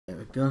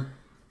Go.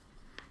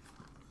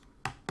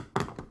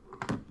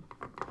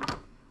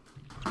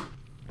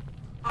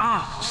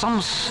 Ah,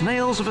 some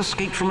snails have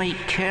escaped from a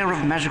care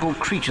of magical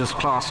creatures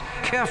class.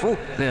 Careful,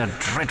 they're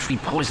dreadfully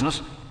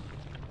poisonous.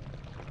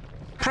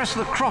 Press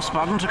the cross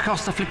button to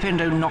cast the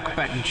Flipendo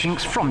knockback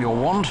jinx from your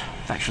wand.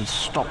 That should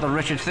stop the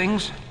wretched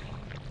things.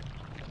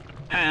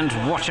 And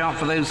watch out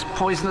for those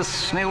poisonous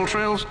snail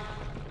trails.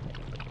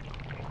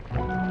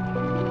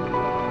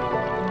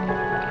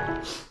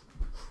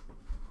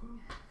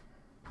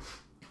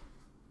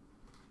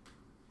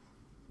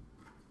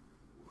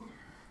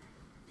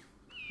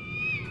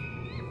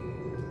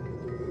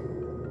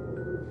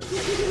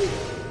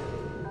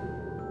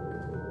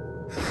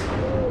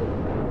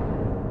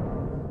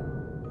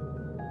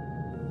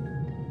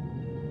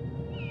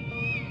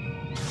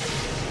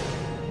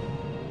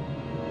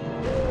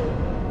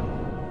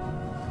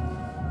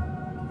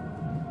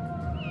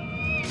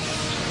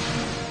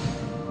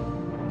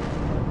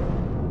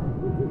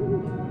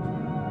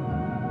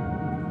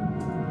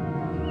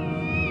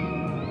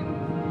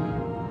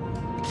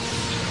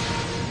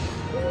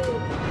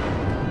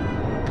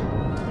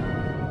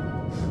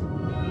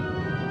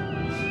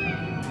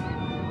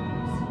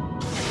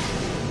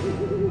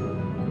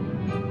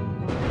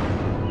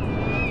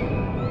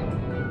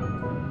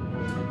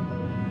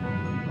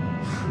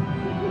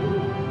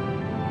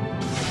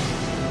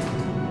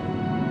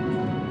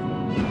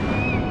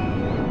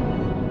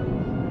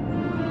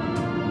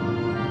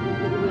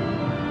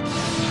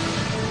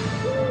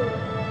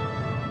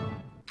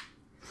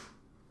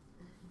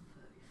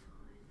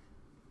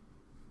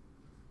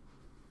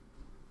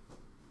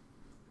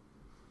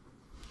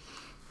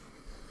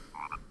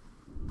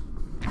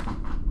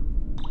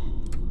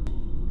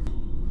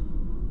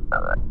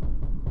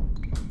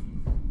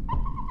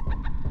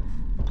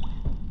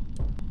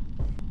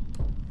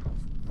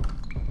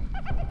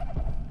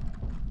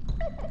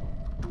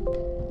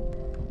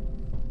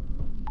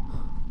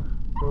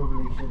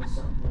 Probably should have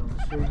sat me on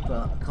the screen, but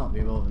I can't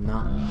be bothered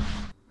now.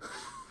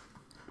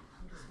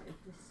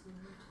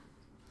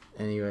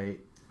 Anyway,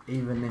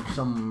 even if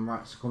some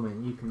rats come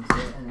in, you can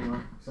see it anyway,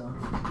 so.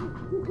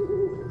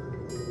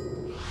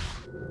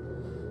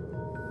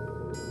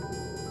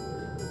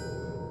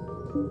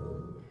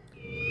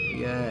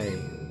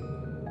 Yay.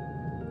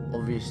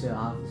 Obviously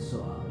I have to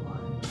sort out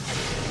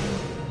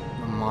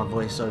like my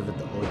voice over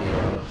the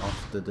audio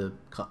after the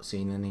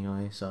cutscene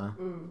anyway, so.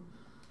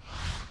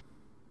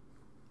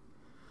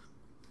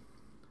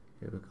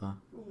 Here we go.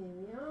 Here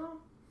we are.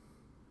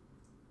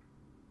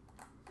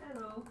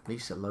 Hello. At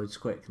least it loads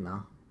quick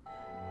now.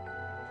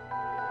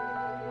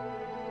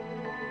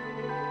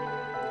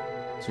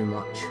 Too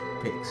much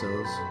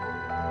pixels.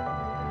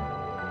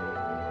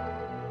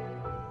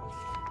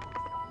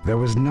 There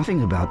was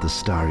nothing about the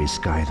starry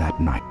sky that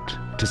night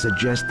to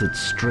suggest that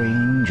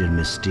strange and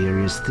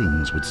mysterious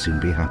things would soon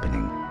be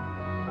happening.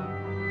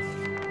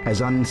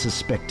 As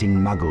unsuspecting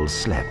muggles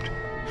slept,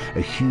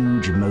 a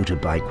huge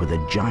motorbike with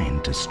a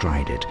giant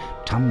astride it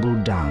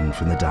tumbled down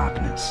from the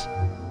darkness.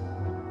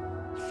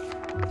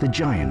 The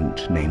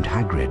giant, named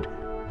Hagrid,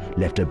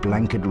 left a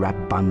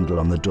blanket-wrapped bundle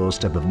on the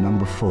doorstep of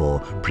number 4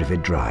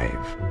 Privet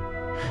Drive.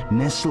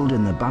 Nestled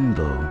in the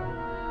bundle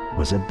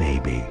was a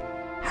baby,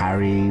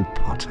 Harry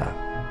Potter,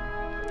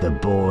 the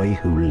boy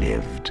who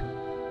lived.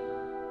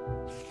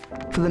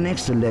 For the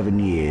next 11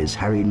 years,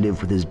 Harry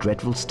lived with his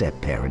dreadful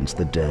step-parents,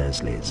 the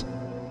Dursleys.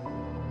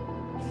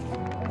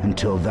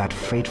 Until that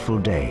fateful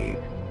day,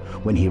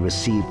 when he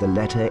received the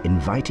letter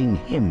inviting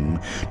him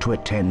to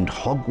attend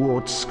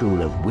Hogwarts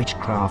School of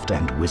Witchcraft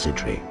and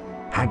Wizardry.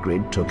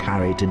 Hagrid took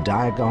Harry to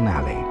Diagon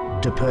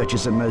Alley to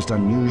purchase a most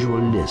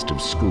unusual list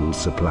of school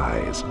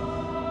supplies.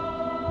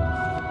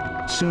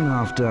 Soon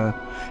after,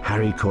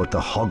 Harry caught the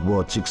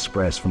Hogwarts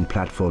Express from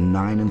platform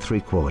 9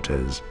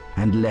 3/4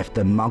 and left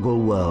the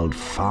Muggle world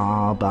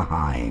far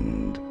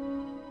behind.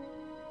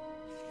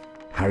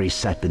 Harry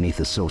sat beneath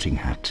a sorting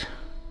hat,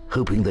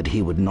 hoping that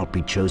he would not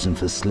be chosen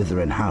for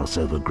Slytherin House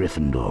over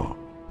Gryffindor.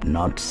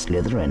 "Not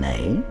Slytherin,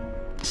 eh?"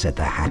 said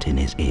the hat in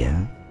his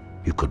ear.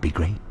 "You could be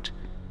great.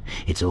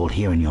 It's all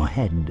here in your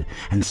head,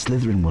 and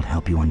Slytherin will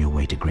help you on your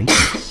way to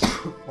greatness."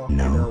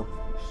 "No?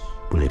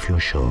 Well, if you're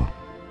sure,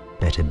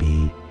 better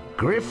be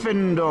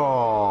Gryffindor."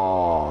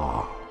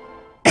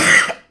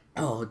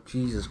 Oh,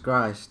 Jesus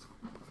Christ.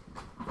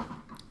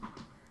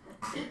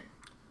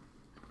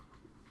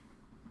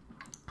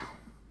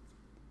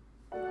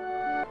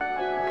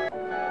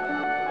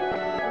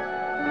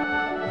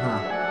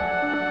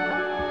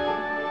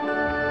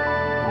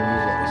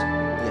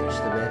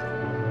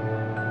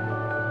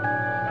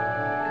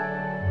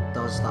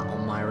 That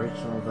on my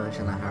original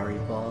version of Harry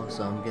Potter,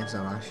 so I'm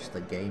guessing that's just a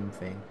game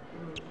thing.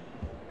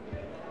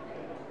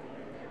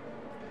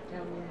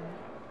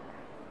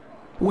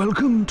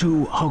 Welcome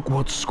to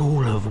Hogwarts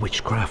School of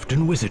Witchcraft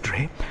and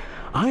Wizardry.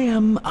 I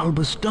am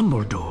Albus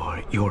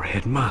Dumbledore, your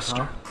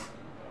headmaster.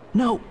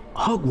 Now,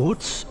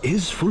 Hogwarts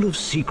is full of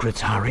secrets,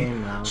 Harry,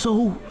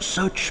 so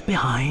search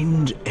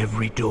behind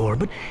every door,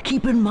 but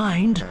keep in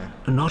mind,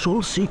 not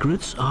all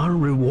secrets are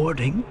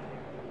rewarding.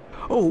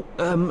 Oh,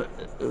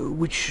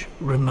 which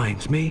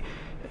reminds me,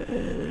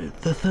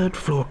 the third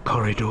floor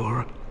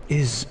corridor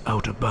is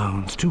out of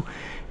bounds to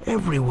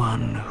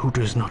everyone who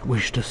does not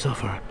wish to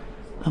suffer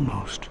a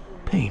most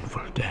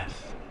painful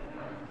death.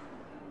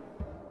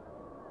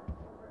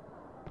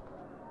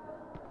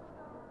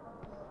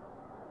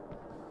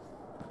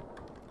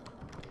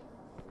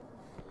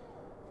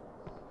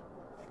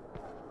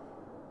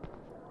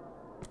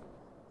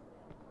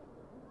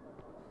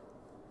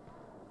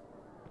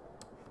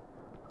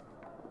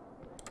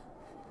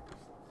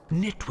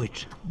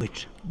 Nitwit,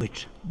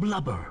 bit,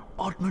 blubber,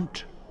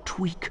 oddment,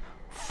 tweak,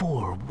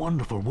 4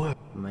 wonderful words.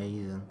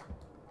 Amazing.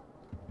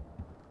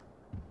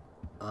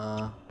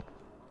 I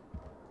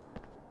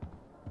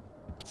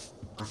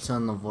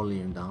turned the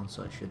volume down,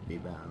 so it should be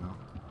better now.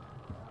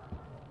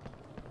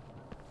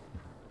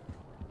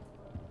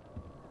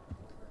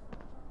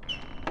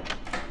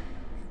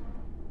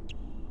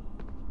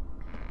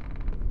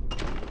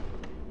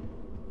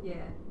 Yeah.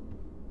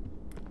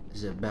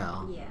 Is it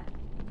better? Yeah.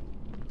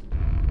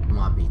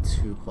 Might be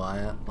too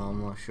quiet, but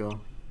I'm not sure.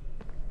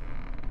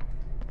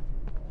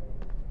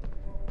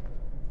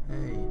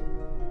 Hey,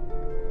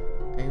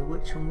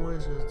 which one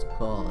was Wizard's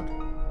card?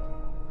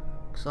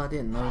 Because I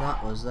didn't know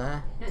that was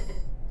there.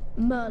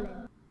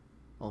 Merlin.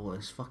 Oh,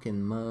 it's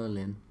fucking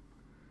Merlin.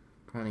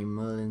 Apparently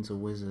Merlin's a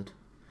wizard.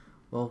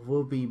 Well,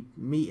 we'll be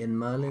meeting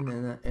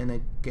Merlin in a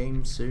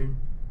game soon.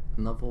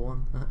 Another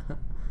one.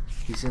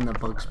 He's in the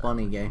Bugs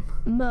Bunny game.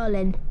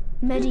 Merlin.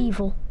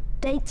 Medieval.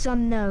 Dates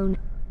unknown.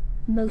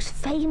 Most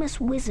famous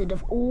wizard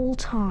of all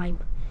time.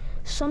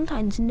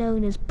 Sometimes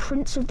known as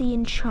Prince of the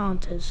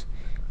Enchanters.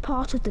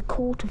 Part of the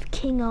court of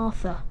King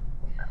Arthur.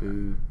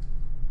 Who?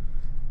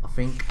 I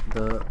think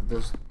the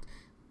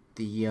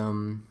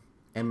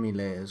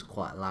emulator is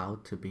quite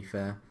loud, to be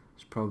fair.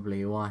 That's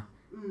probably why.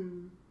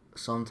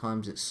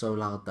 Sometimes it's so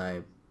loud that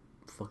it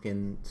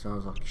fucking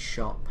sounds like a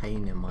sharp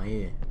pain in my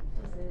ear.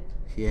 Does it?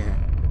 Yeah.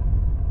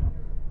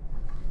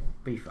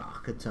 Be fair, I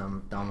could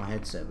turn down my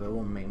headset, but it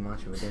wouldn't make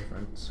much of a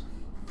difference.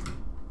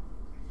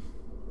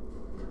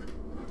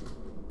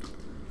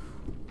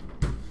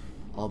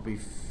 I'll be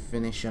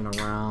finishing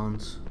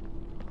around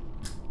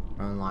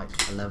like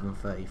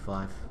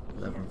 11:35,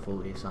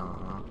 11:40,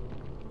 something like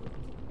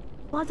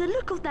that. By the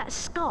look of that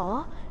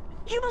scar,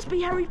 you must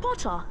be Harry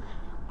Potter.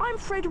 I'm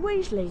Fred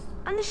Weasley,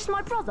 and this is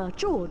my brother,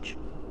 George.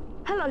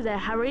 Hello there,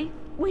 Harry.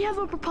 We have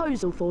a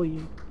proposal for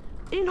you.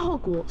 In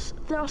Hogwarts,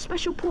 there are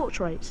special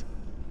portraits,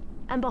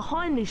 and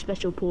behind these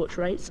special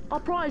portraits are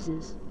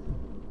prizes.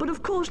 But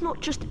of course,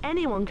 not just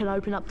anyone can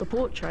open up the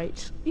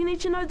portraits. You need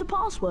to know the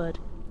password.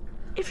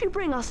 If you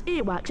bring us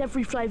earwax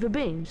every flavour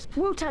beans,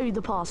 we'll tell you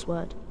the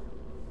password.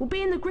 We'll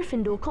be in the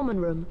Gryffindor common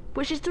room,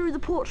 which is through the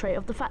portrait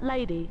of the fat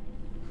lady.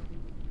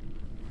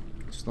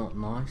 It's not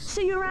nice.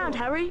 See you around,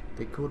 Harry.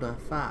 They called her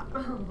fat.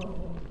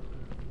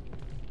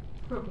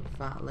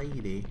 Fat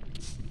lady.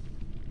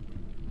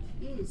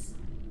 She is.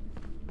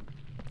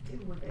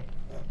 Deal with it.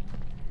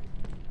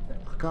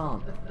 I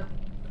can't.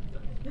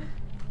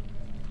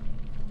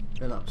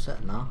 Feel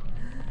upset now.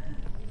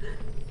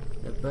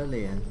 They're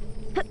bullying.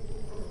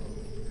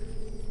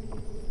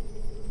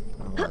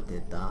 Oh, I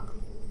did that.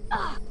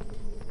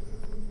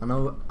 I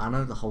know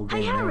the whole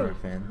game Hey, and Harry.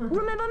 everything.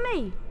 Remember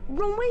me,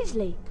 Ron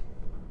Weasley?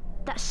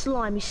 That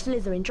slimy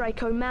Slytherin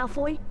Draco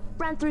Malfoy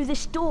ran through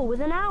this door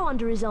with an owl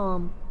under his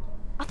arm.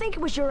 I think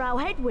it was your owl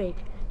Hedwig.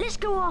 Let's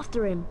go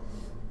after him.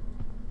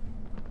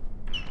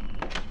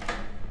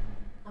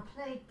 I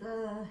played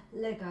the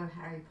Lego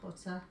Harry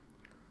Potter.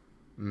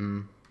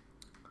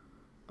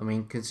 I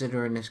mean,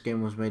 considering this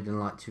game was made in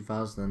like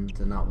 2000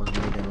 and that was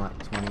made in like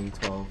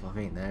 2012, I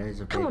think there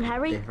is a big Come on,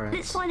 Harry. difference.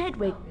 Let's find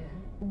Hedwig.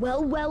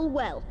 Well, well,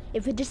 well,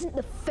 if it isn't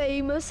the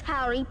famous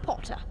Harry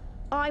Potter.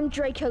 I'm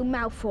Draco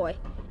Malfoy,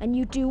 and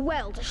you do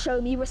well to show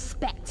me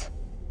respect.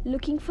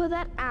 Looking for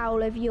that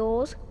owl of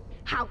yours?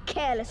 How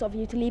careless of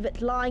you to leave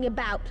it lying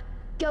about.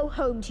 Go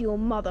home to your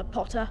mother,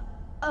 Potter.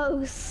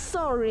 Oh,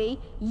 sorry,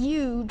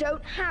 you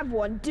don't have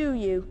one, do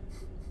you?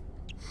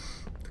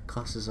 The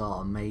cusses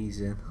are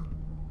amazing.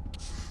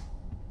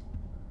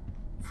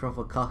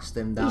 Proper cussed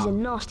him He's a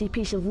down. nasty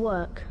piece of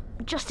work.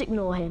 Just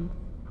ignore him.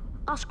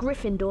 Us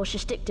Gryffindor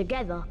should stick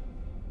together.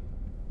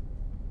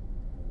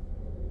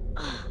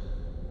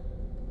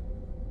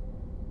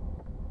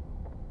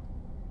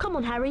 Come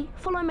on, Harry,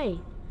 follow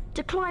me.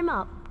 To climb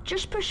up,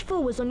 just push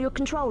forwards on your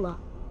controller.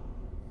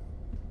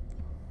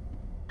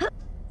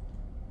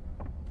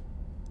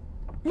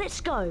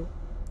 Let's go.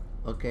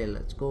 Okay,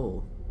 let's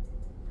go.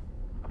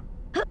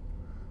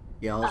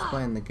 Yeah, I was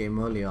playing the game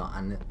earlier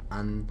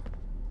and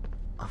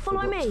I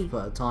Follow forgot to me.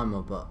 put a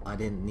timer, but I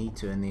didn't need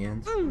to in the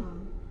end. To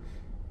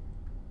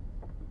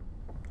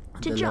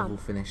The jump, level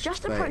finished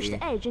just approach 30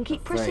 the edge and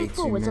keep pressing 32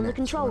 forwards on the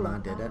minutes when controller. I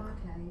did it. Okay.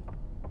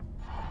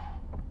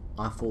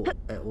 I thought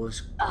it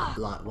was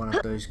like one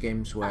of those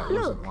games where it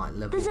Look, wasn't like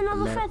level. there's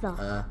another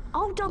feather.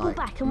 I'll double like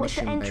back and watch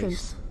the entrance.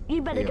 mission-based.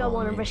 You better You know go what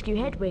on I and mean? rescue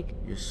Hedwig.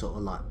 You sort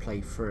of like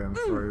play through and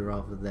through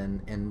rather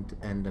than end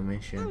a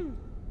mission.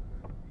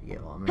 You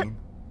get what I mean?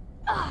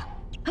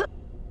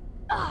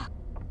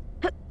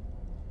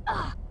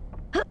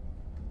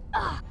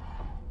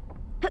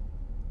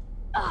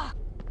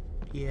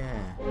 Yeah.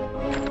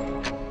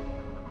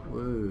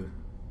 Woo.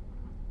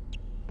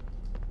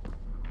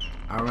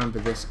 I remember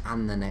this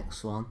and the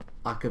next one.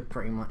 I could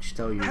pretty much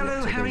tell you. Hello,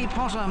 what to Harry do.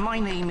 Potter. My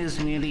name is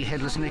Nearly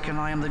Headless Nick, and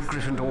I am the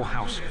Gryffindor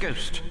House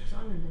Ghost.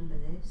 I remember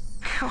this.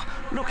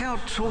 Look how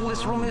tall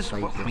this room is.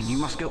 Well, I mean, you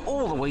must go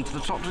all the way to the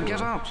top to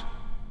get out.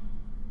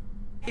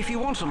 If you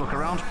want to look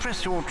around,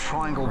 press your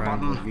triangle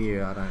button.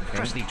 View, I don't think.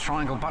 Press the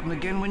triangle button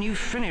again when you've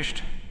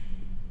finished.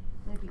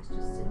 Maybe it's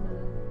just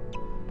similar.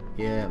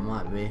 Yeah, it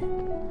might be.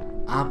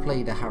 I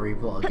played a Harry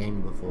Potter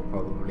game before,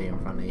 probably in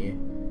front of you.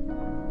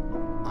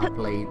 I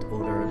played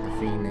Order of the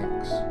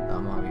Phoenix. That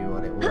might be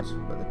what it was,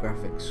 but the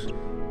graphics,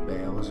 but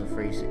it was a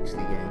 360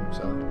 game,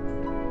 so.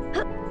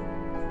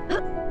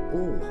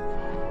 Ooh.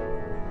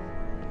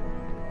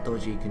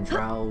 Dodgy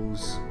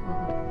controls.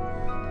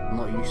 I'm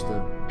not used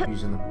to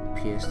using the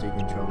PS2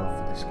 controller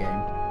for this game.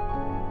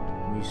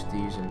 I'm used to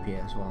using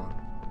PS1.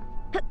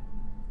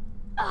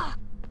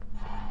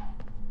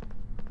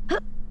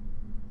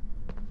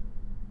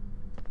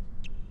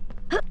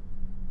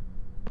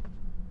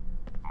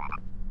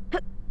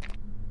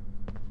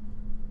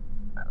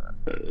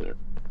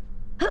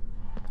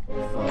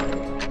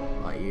 Fired,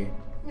 like you.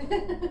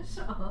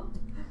 Shut up.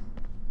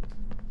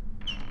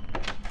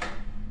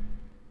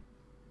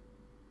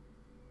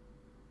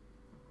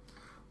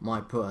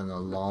 Might put an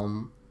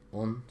alarm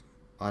on.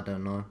 I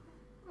don't know.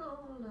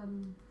 Well,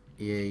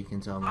 Yeah, you can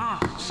tell me. Ah,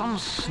 some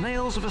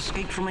snails have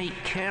escaped from a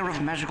Care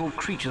of Magical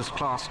Creatures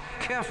class.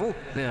 Careful,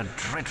 they're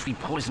dreadfully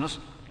poisonous.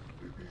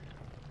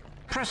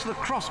 Press the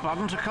cross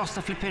button to cast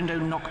the Flipendo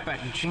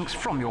knockback jinx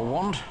from your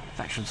wand.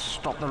 That should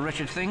stop the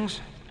wretched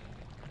things.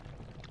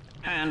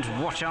 And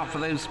watch out for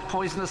those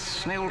poisonous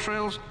snail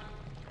trails.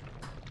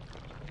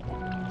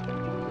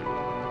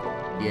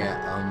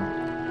 Yeah,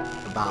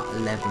 about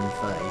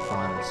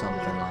 11:35 or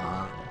something like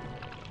that.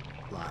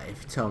 Like,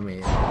 if you tell me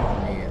me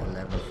at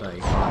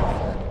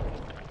 11:35,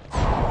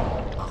 then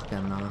I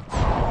can,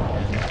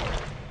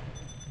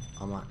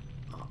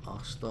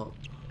 I'll stop.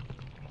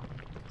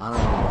 I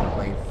don't want to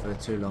play for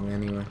too long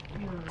anyway.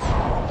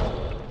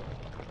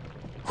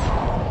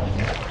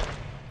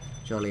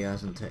 Jolly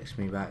hasn't texted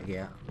me back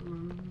yet.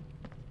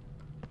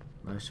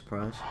 No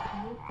surprise.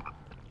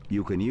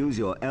 You can use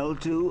your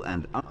L2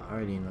 and I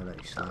already know that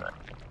you slept.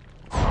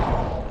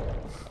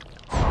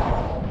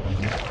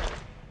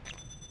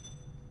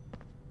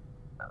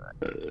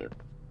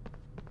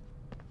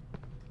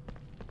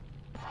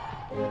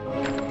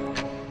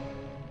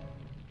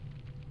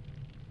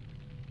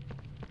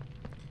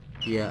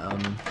 Yeah,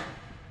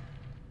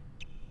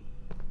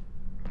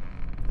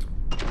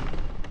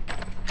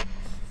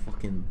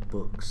 fucking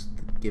books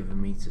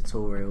giving me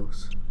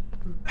tutorials.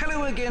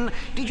 Hello again.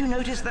 Did you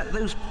notice that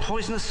those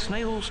poisonous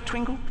snails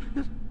twinkle?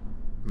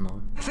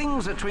 No.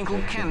 Things that twinkle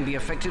can be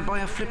affected by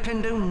a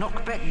Flipendo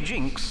knockback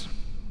jinx.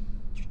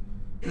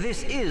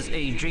 This is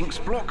a jinx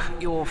block.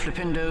 Your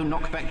Flipendo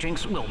knockback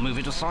jinx will move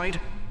it aside.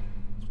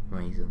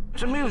 Amazing.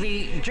 To move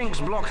the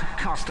jinx block,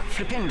 cast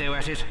Flipendo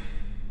at it.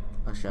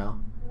 I shall.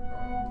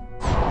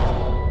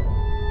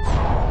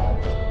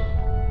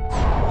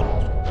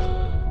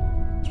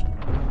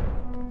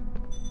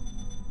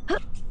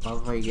 By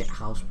the way, you get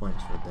house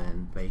points for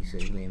doing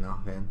basically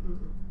nothing.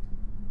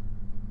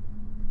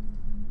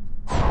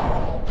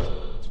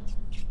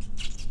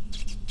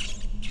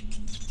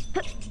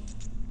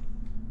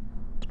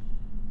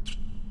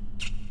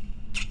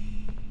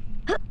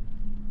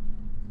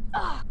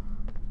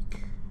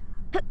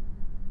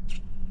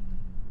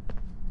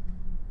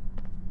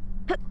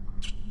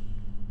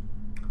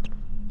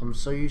 I'm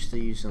so used to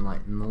using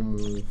like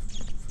normal.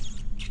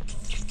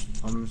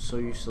 I'm so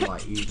used to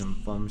like using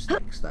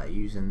thumbsticks that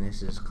using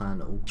this is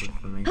kind of awkward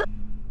for me. I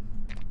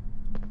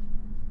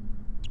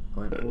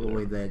went all the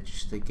way there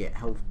just to get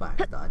health back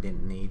that I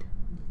didn't need.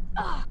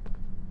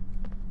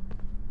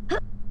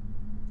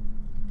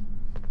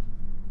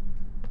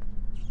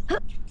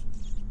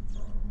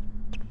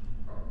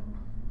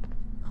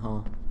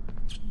 Oh.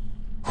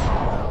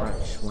 Alright,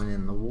 just went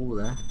in the wall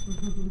there.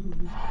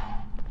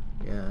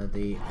 Yeah,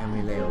 the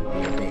emulator will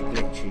be a bit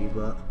glitchy,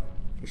 but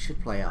it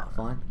should play out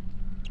fine.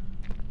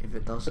 If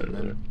it doesn't,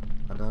 then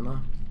I don't know.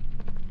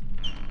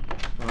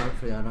 Well,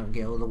 hopefully I don't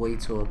get all the way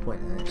to a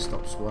point and it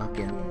stops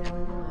working. yeah, I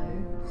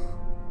know.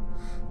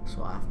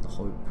 So I have to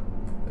hope.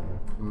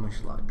 But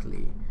most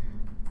likely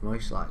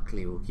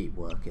will keep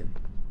working.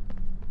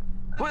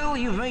 Well,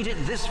 you've made it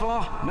this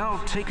far.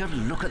 Now take a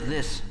look at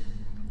this.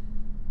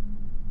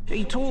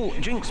 A tall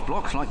jinx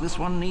block like this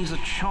one needs a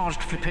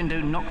charged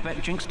Flipendo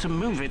knockback jinx to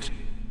move it.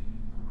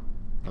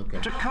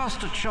 Okay. To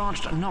cast a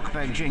charged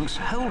knockback jinx,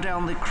 hold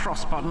down the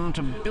cross button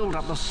to build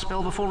up the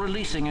spell before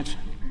releasing it.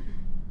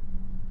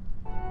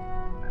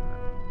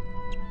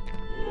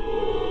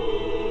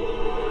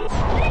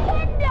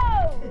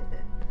 Nintendo!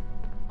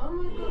 Oh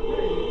my god,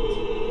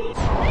 rude.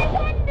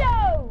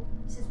 Nintendo!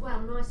 This is well,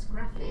 nice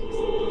graphics.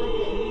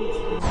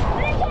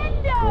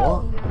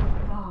 Nintendo!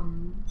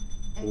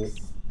 What?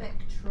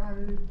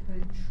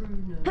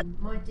 Expectropatronum.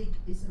 My dick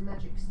is a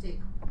magic stick.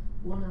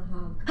 Wanna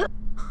hug?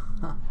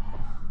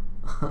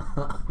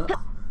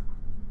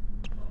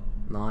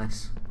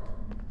 Nice.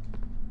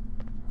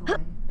 Boy,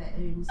 better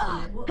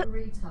internet. What a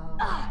retard.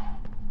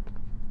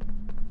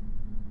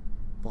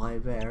 Buy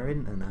better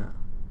internet.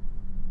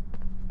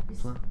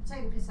 It's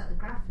taking piss out the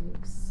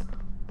graphics.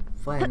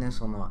 Playing this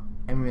on the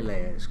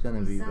emulator, it's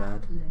gonna be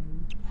bad.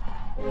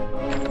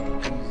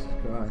 Exactly. Jesus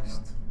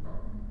Christ.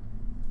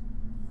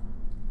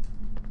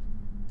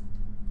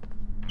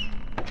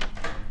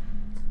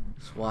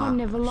 I'm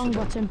never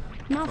Longbottom.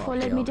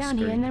 Malfoy led me down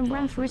here and then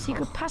ran through a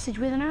secret passage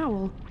with an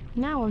owl.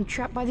 Now I'm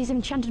trapped by these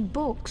enchanted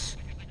books.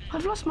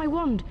 I've lost my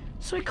wand,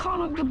 so I can't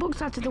knock the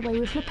books out of the way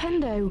with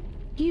Flipendo.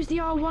 Use the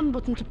R1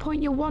 button to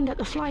point your wand at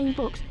the flying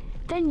books,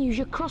 then use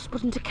your cross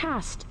button to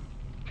cast.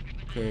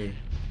 Okay.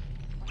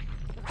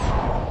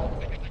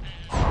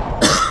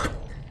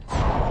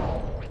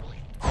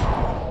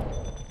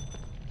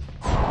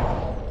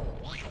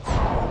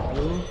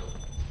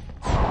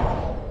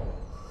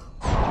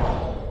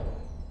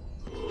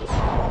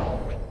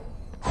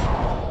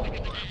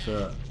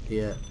 So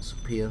yeah, it's a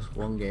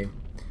PS1 game.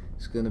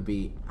 It's gonna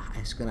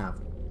have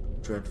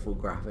dreadful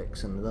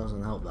graphics, and it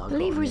doesn't help that. The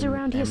lever is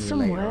around here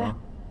somewhere.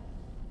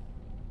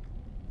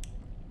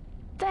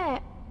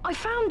 There, I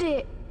found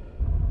it.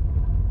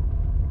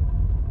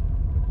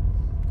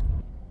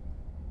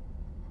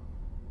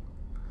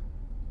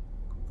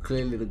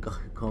 Clearly, the guy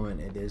who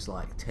commented is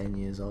like 10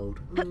 years old.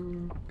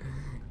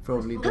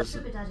 Probably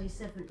doesn't. Sugar Daddy's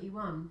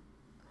 71.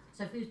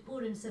 So if he was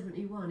born in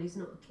 71, he's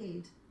not a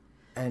kid.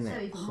 And so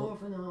even more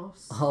of an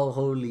arse. Oh,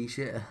 holy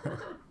shit.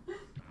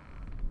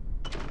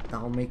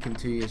 That'll make him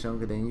 2 years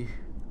younger than you.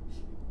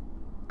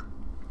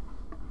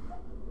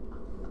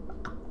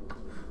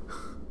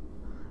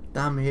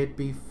 Damn, he'd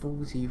be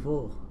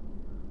 44.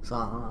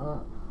 Something like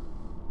that.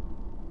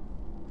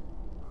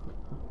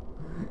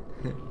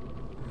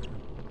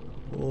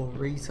 Oh,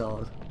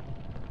 retard.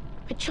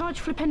 I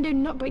charged Flipendo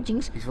nutbreak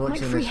jinx like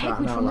free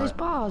Hegwood from those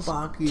bars.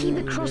 Keep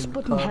the cross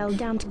button held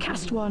down to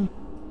cast one.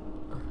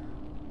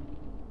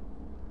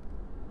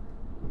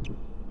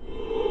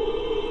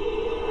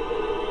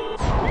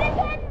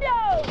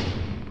 Flipendo!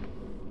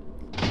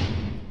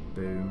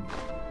 Boom.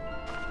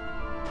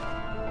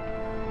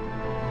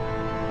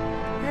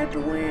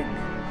 Hedwig!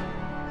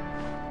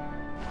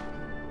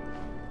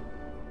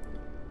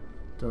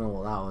 Don't know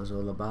what that was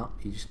all about.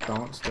 He just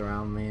danced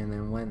around me and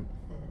then went.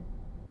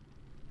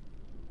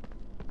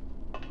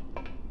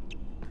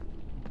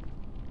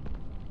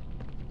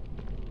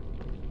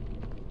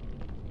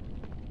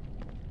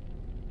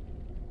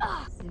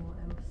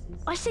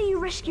 I see you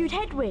rescued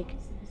Hedwig.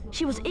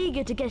 She was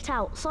eager to get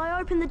out, so I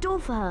opened the door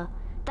for her.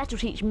 That'll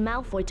teach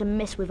Malfoy to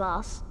mess with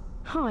us.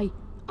 Hi,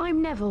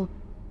 I'm Neville.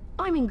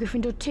 I'm in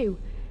Gryffindor too.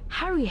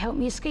 Harry helped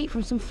me escape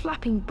from some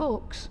flapping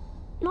books.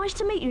 Nice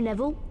to meet you,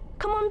 Neville.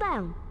 Come on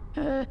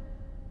down.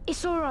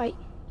 It's alright.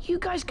 You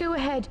guys go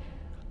ahead.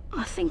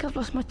 I think I've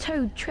lost my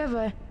toad,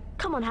 Trevor.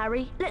 Come on,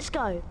 Harry. Let's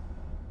go.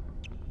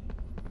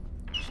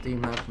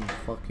 Steam hasn't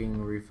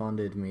fucking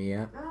refunded me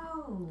yet.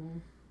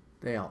 Oh.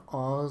 They are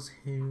ours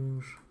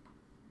huge.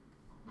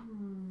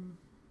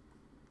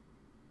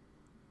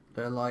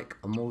 They're like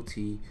a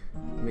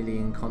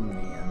multi-million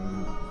company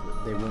and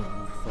they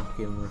won't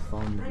fucking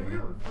refund me. They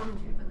will refund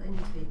you, but they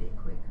need to be a bit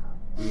quicker.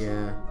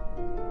 Yeah.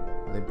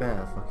 They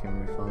better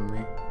fucking refund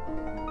me.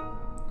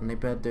 And they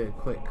better do it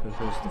quick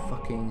because the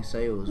fucking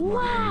sales might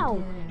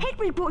Wow! Yeah.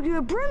 Hedwig brought you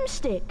a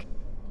broomstick.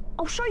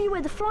 I'll show you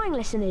where the flying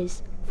lesson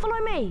is. Follow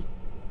me.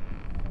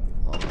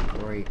 Oh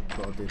great,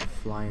 gotta do the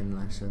flying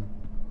lesson.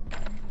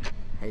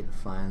 Hate the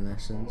flying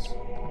lessons.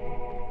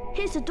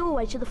 Here's the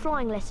doorway to the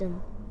flying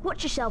lesson.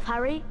 Watch yourself,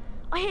 Harry.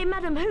 I hear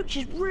Madam Hooch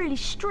is really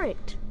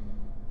strict.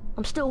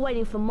 I'm still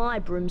waiting for my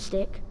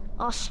broomstick.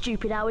 Our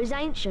stupid owl is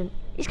ancient.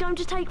 It's going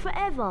to take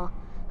forever.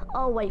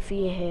 I'll wait for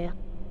you here.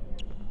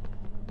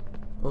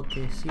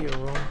 Okay, see you,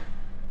 Ron.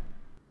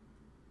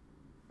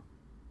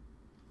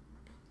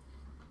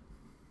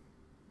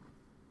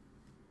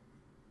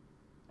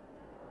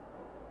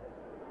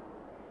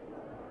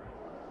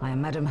 I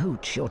am Madam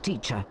Hooch, your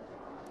teacher.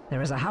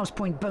 There is a house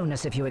point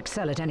bonus if you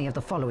excel at any of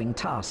the following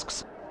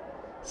tasks.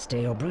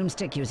 Steer your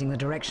broomstick using the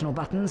directional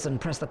buttons and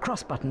press the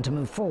cross button to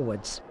move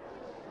forwards.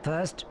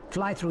 First,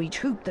 fly through each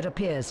hoop that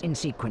appears in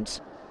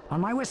sequence.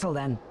 On my whistle,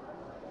 then.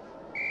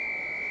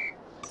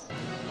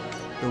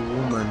 The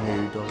woman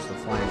who does the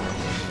flying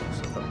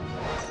lessons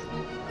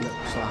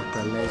looks like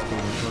a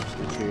lesbian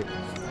prostitute.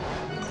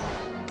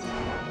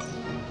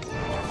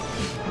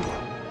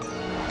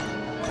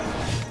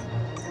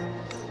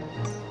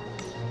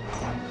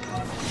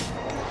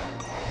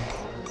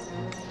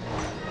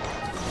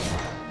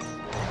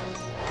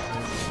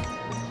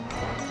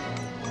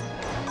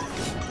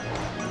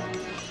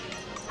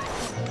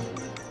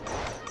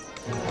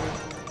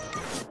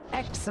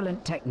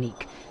 Excellent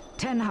technique.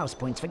 10 house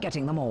points for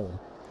getting them all.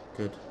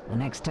 Good. The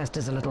next test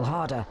is a little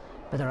harder,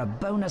 but there are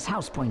bonus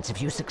house points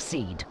if you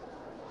succeed.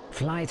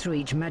 Fly through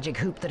each magic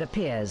hoop that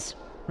appears.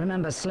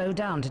 Remember, slow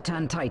down to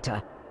turn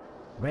tighter.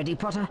 Ready,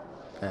 Potter?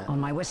 Yeah. On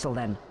my whistle,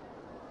 then.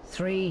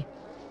 3,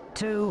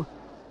 2,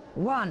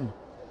 1.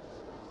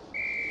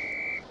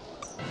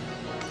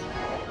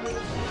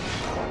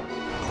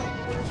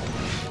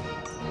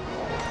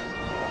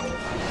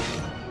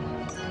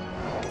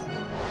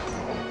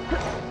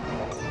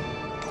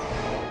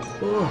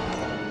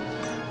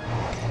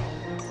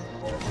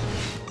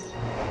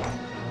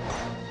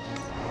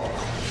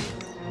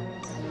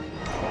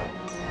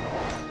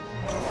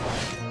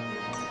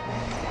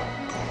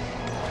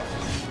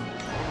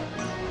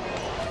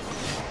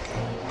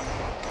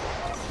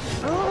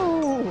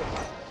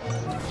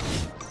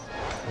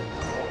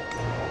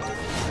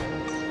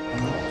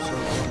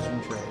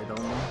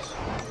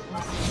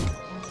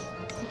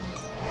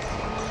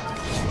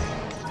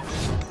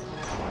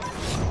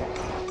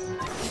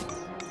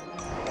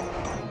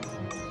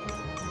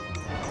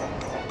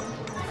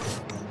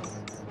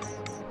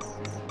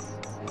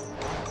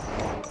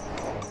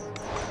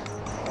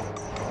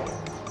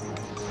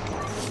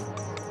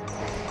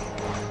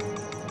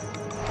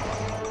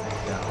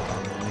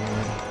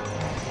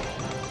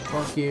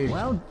 Fuck you.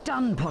 Well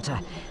done, Potter.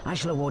 I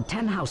shall award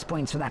 10 house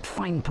points for that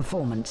fine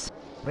performance.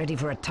 Ready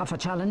for a tougher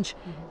challenge?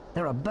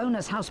 There are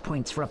bonus house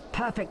points for a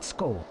perfect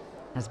score.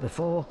 As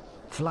before,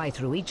 fly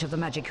through each of the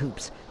magic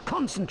hoops.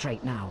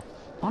 Concentrate now.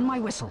 On my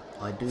whistle.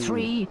 I do.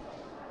 3,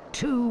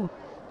 2,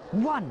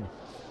 1.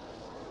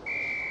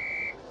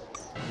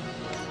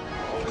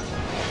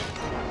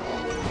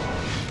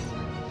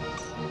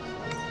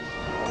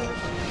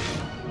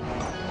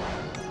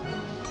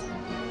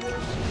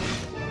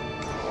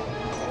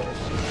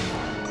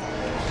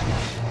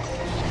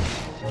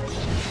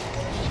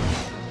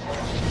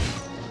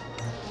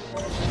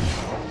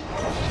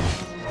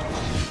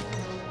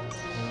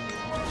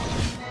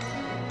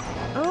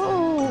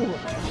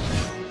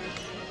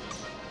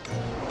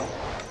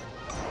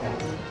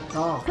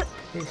 Oh,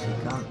 yes you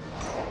can.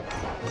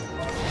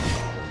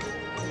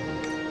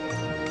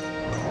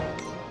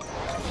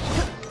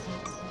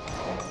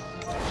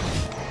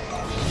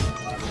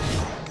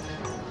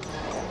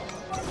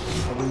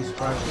 I'll be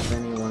surprised if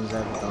anyone's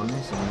ever done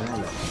this in their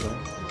let's play.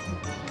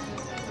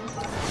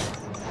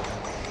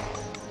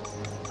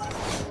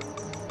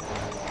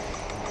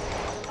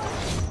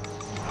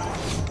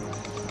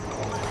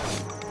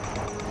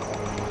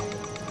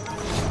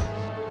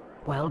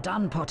 Well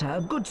done, Potter.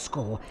 A good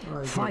score.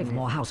 Well, 5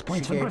 more house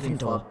points for she gave me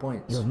Gryffindor. 5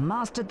 points. You've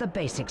mastered the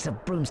basics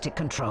of broomstick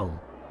control.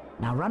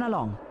 Now run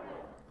along.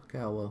 Okay,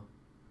 I will.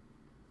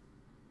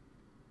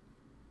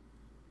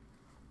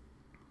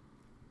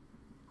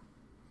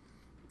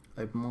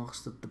 I've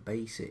mastered the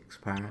basics,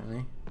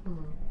 apparently.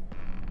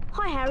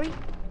 Hi, Harry.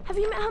 Have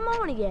you met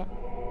Hermione yet?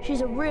 She's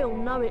a real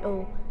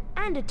know-it-all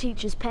and a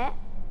teacher's pet.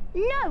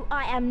 No,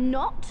 I am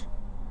not.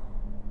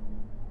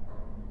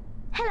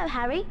 Hello,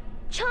 Harry.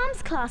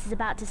 Charms class is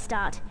about to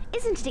start.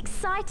 Isn't it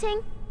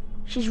exciting?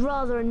 She's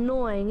rather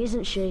annoying,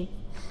 isn't she?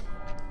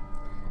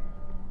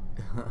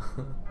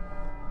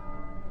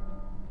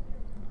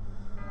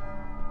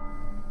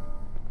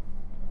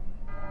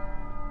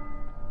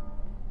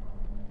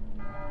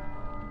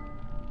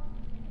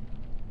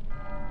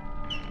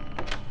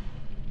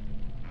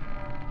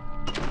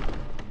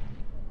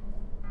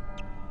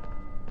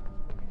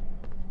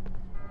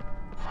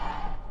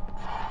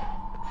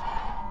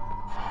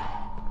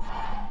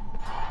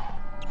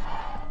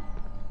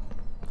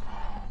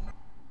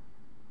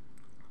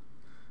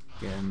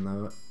 Getting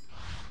the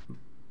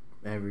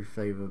every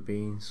flavour of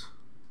beans.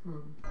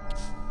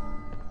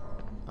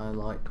 I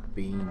like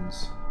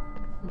beans.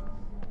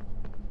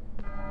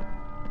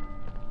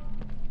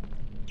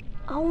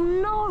 Oh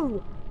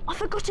no! I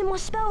forgot in my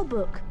spell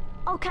book.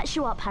 I'll catch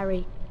you up,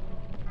 Harry.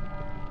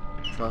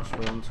 Trust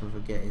Ron to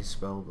forget his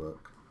spell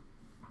book.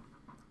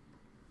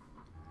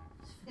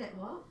 Forget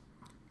what?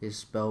 His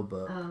spell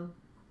book. Oh.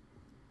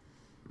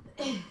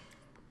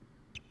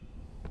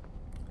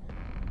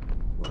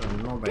 What a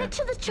knobhead. Get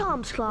to the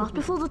charms class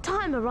before the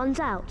timer runs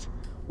out.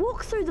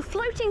 Walk through the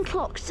floating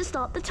clocks to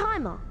start the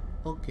timer.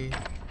 Okay.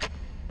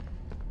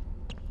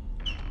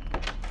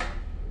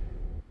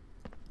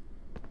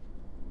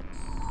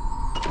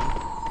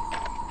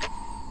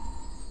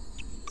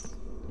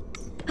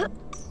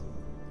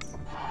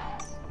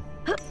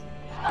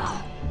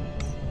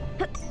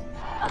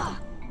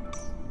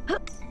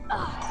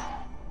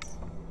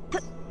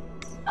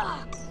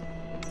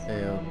 There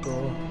you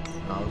go.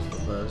 That was the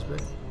first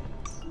bit.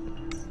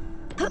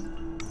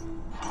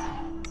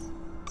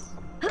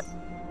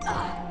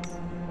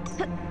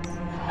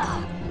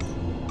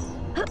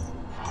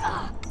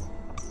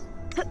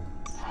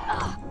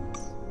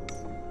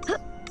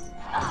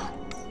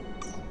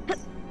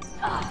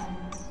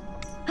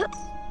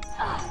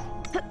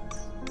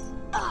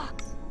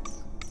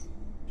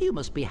 You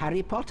must be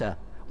Harry Potter.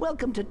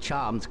 Welcome to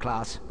Charms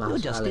class. You're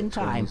just in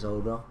time.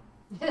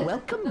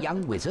 Welcome,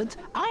 young wizards.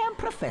 I am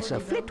Professor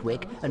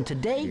Flitwick, and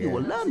today you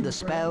will learn the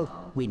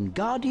spell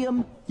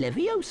Wingardium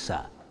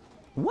Leviosa.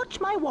 Watch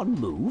my wand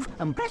move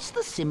and press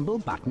the symbol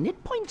button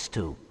it points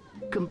to.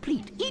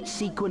 Complete each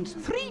sequence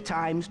 3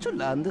 times to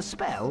learn the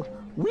spell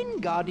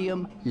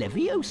Wingardium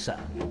Leviosa.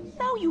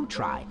 Now you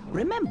try.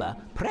 Remember,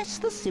 press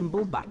the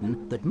symbol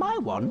button that my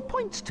wand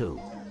points to.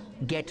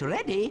 Get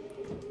ready.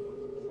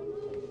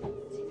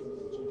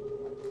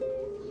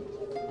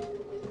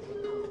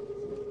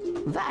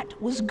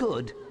 That was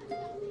good.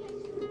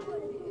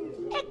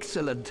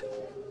 Excellent.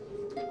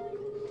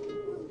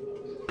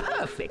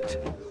 Perfect.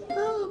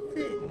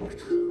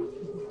 Perfect.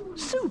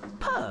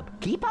 Superb.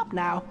 Keep up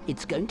now.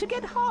 It's going to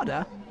get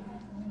harder.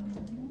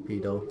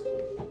 Pedo.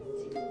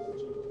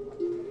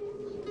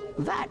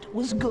 That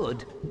was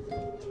good.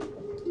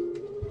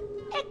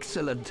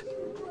 Excellent.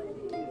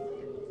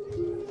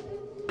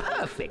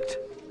 Perfect.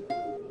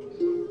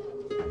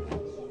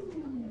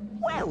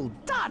 Well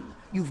done.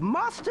 You've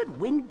mastered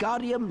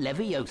Wingardium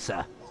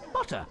Leviosa.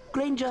 Potter,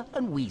 Granger,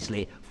 and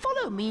Weasley,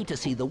 follow me to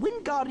see the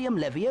Wingardium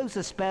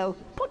Leviosa spell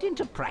put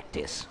into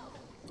practice.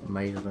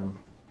 Amazing.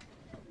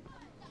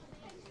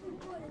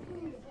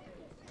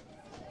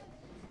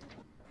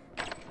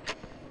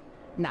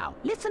 Now,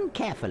 listen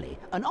carefully.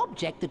 An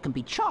object that can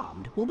be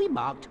charmed will be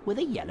marked with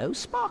a yellow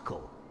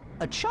sparkle.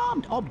 A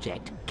charmed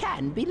object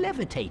can be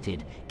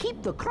levitated.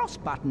 Keep the cross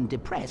button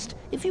depressed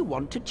if you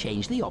want to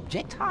change the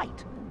object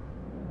height.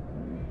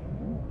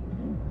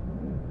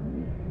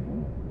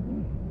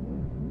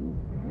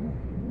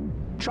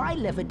 Try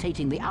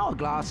levitating the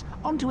hourglass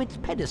onto its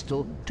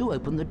pedestal to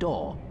open the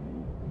door.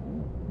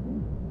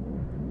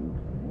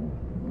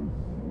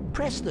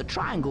 Press the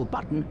triangle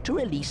button to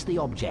release the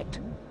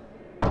object.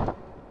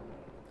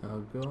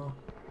 I'll go.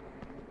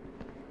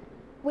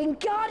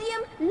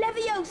 Wingardium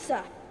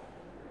Leviosa!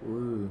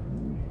 Ooh.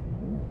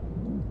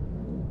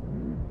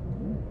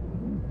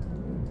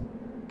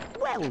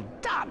 Well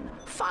done!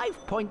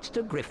 5 points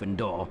to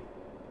Gryffindor.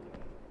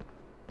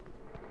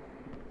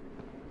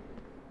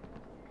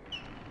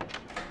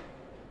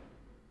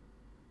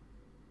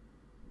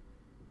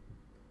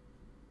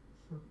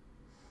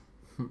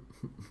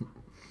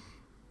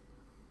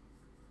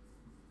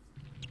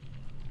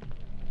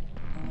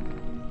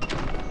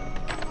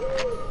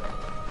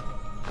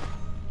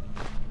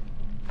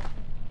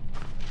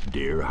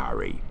 Dear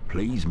Harry,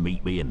 please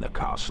meet me in the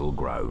castle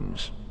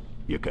grounds.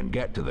 You can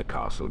get to the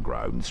castle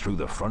grounds through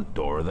the front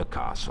door of the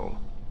castle.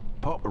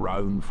 Pop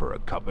round for a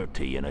cup of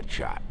tea and a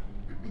chat.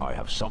 I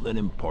have something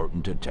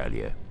important to tell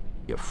you.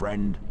 Your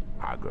friend,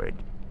 Hagrid.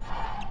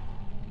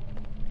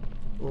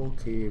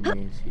 Okay,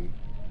 matey.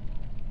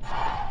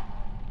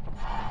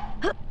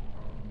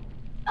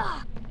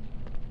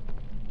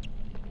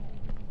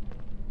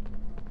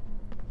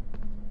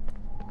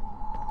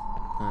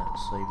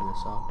 Let's save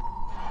this up.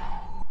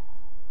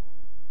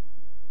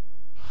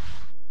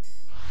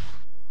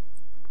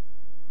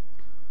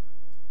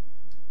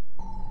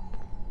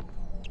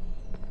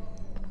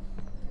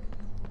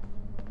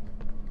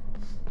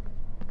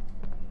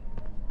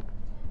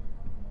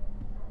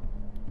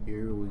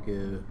 Here we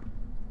go.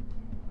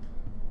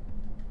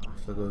 I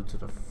have to go to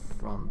the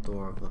front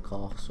door of the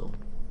castle.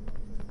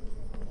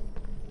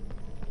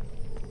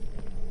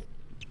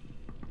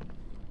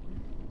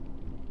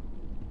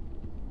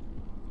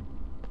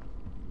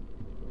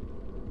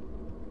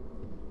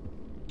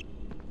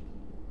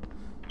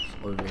 It's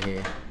over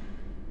here.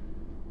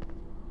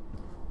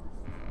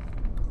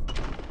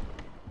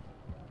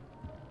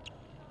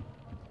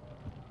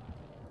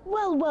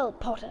 Well, well,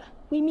 Potter,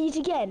 we meet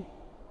again.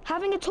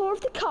 Having a tour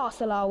of the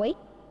castle, are we?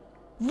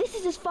 This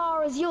is as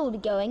far as you'll be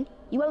going.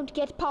 You won't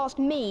get past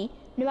me,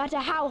 no matter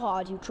how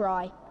hard you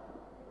try.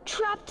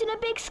 Trapped in a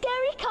big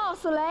scary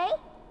castle, eh?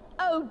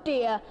 Oh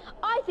dear,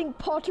 I think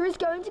Potter is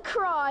going to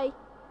cry.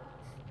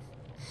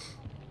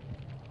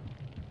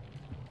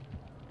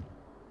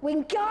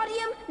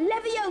 Wingardium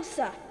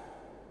Leviosa!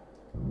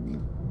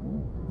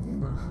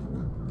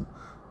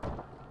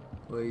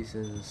 What he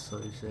says is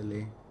so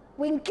silly.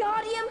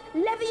 Wingardium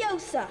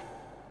Leviosa!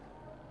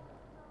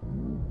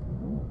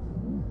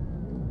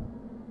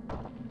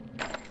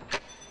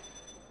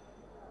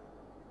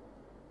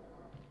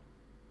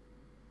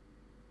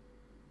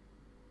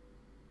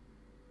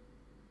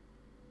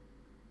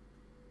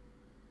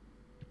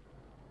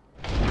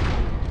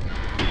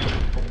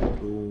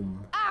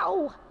 Boom.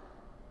 Ow!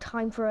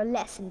 Time for a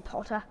lesson,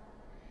 Potter.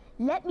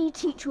 Let me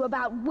teach you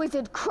about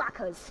wizard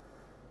crackers.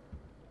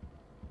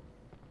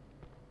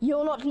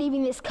 You're not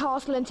leaving this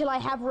castle until I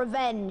have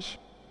revenge.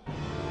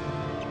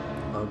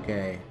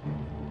 Okay.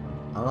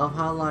 I love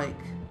how like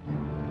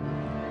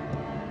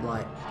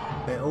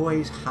it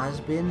always has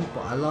been,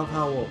 but I love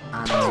how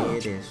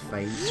animated his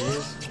face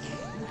is.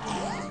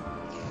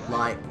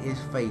 Like his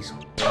face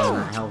on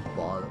that health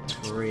bar looks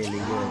really good.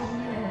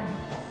 Yeah,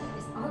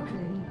 it's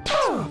ugly.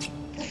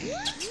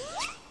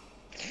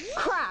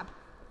 Crab,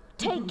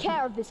 take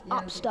care of this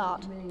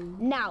upstart.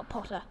 Now,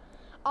 Potter,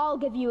 I'll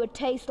give you a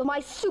taste of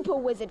my super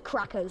wizard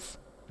crackers.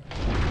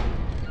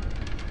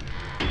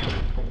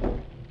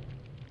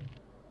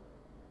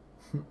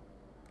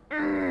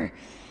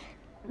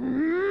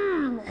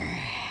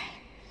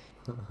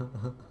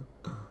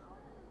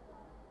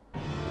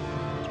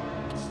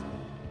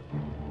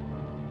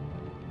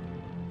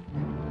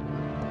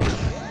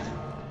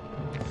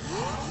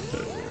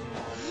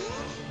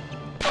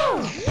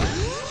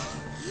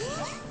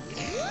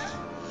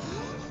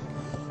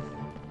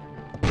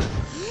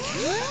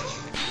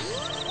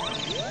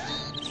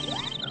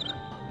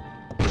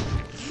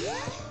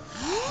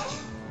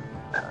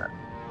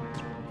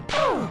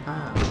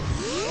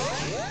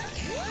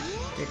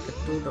 Take it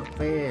to the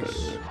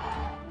face.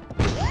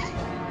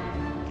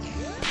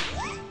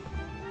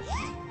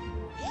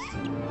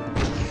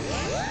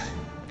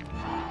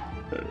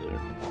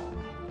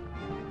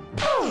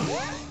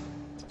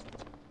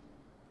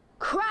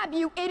 crab,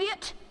 you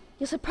idiot!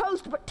 You're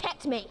supposed to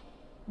protect me.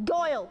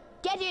 Goyle,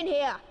 get in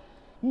here.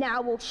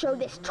 Now we'll show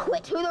this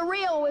twit who the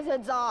real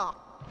wizards are.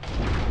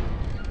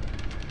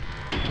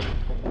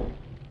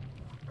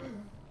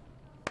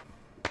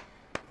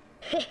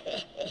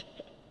 Birthday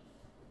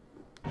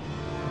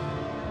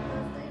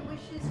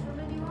wishes from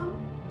anyone?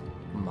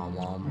 My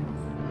mom.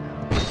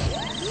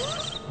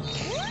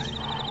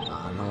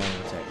 No one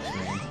will text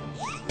me.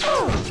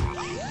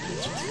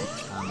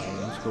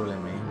 Who's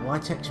calling me? Why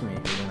text me if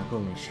you're gonna call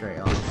me straight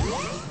up? Oh,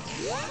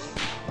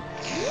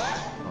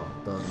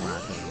 doesn't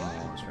matter anymore.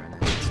 What's right now?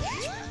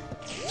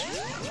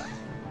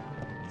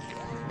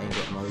 Ain't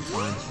got no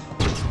time.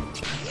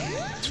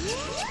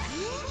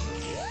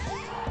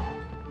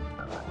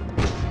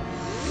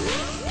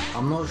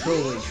 I'm not sure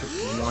which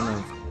one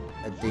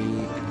of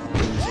these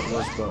it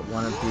was, but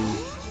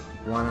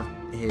one of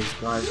his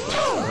guys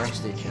got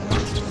arrested, you know, in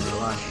real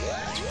life.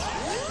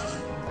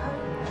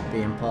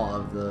 Being part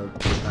of the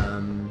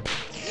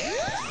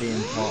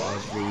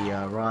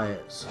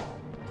riots.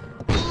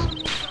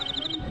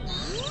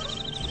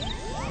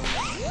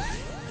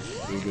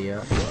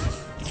 Idiot.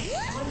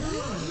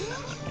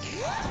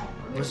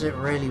 Was it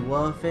really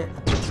worth it?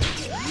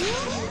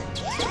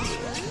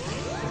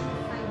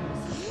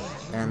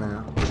 And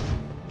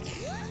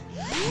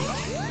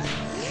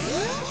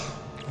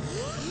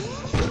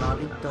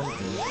bloody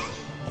donkey.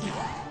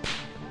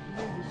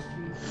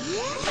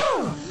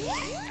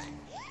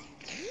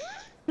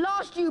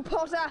 Blast you,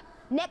 Potter!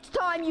 Next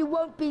time you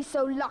won't be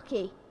so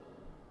lucky.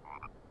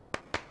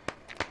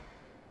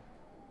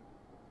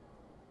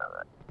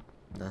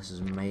 That's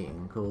his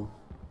mating, cool.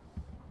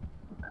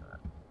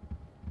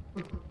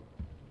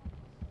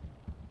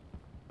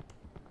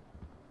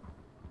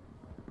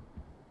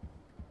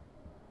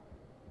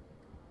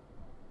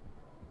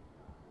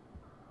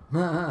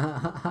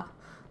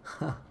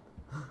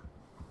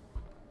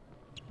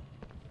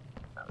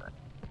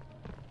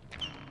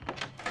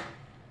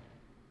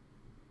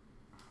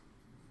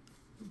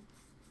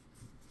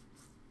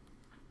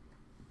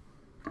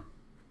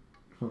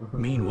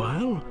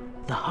 Meanwhile,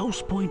 the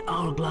House Point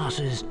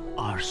hourglasses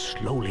are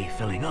slowly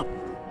filling up.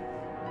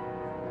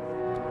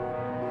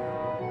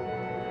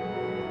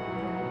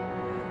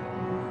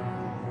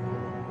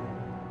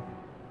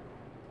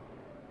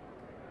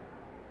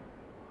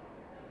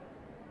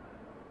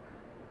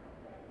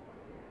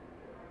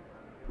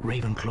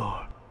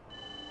 Ravenclaw.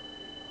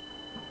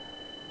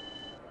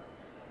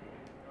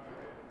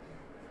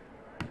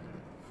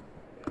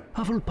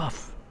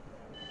 Hufflepuff.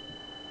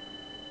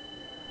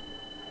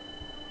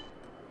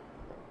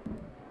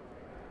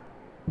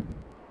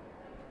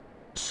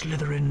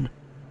 Slytherin.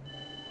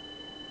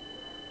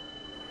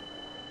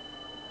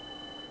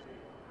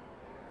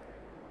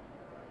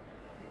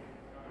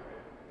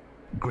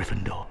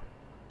 Gryffindor.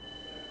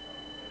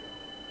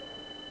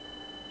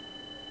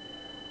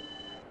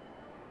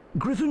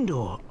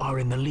 Gryffindor are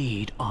in the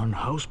lead on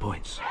house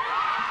points.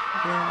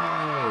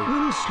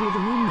 Will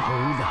Slytherin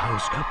hold the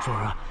House Cup for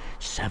a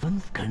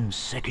 7th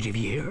consecutive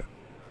year?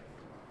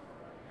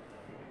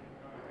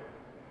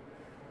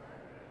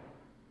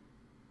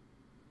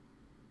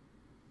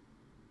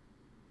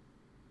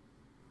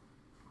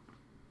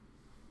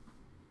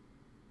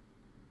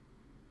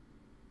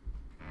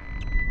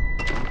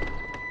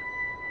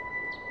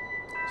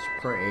 It's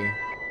pretty.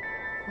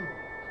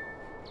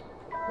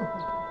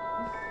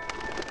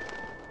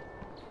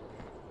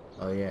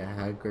 Oh yeah,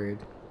 Hagrid.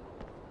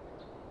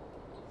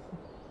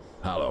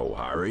 Hello,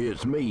 Harry.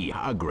 It's me,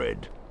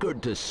 Hagrid.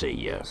 Good to see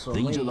you. So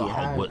These are the me,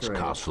 Hogwarts Hagrid.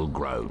 Castle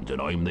grounds, and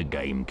I'm the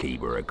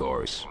gamekeeper, of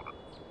course.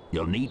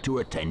 You'll need to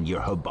attend your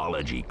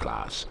herbology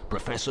class.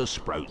 Professor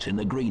Sprout's in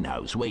the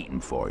greenhouse waiting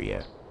for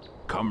you.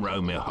 Come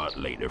round my hut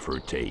later for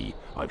tea.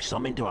 I've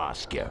something to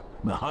ask you.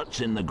 My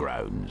hut's in the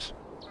grounds.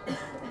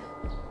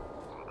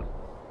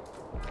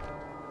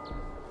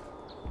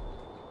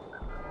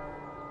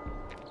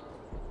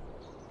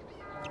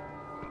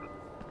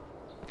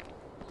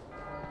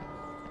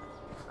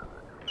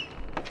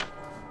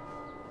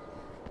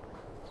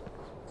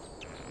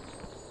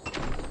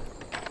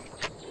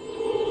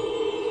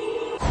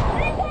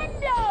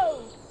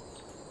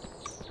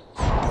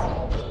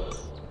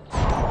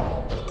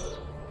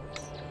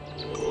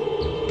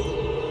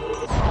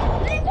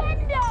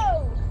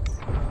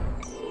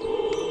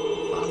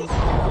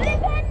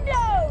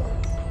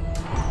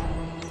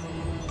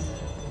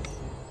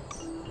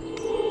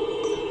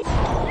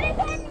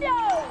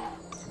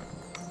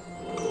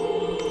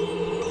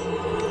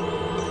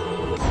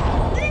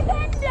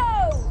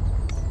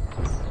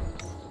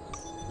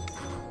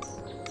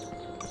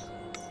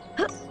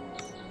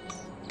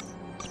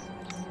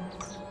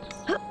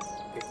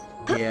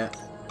 Yeah,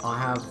 I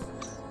have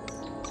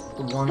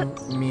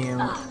me and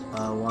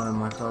one of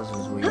my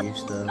cousins, we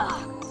used to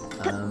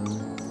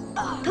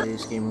play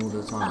this game all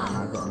the time, and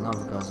I got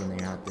another cousin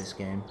who had this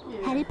game.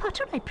 Harry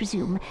Potter, I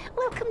presume.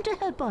 Welcome to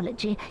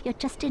herbology. You're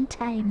just in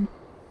time.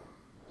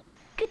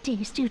 Good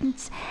day,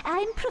 students.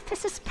 I'm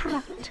Professor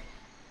Sprout.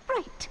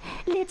 Right,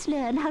 let's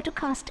learn how to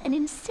cast an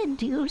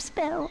incendio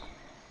spell.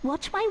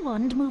 Watch my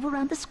wand move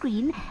around the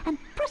screen and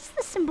press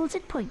the symbols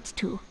it points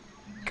to.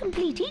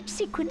 Complete each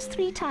sequence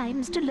 3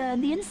 times to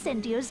learn the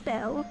incendio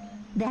spell.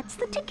 That's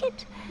the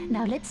ticket.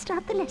 Now let's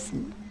start the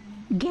lesson.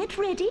 Get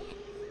ready.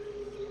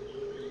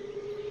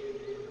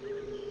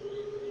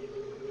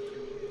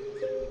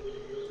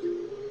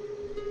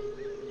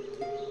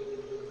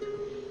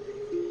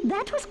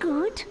 That was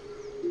good.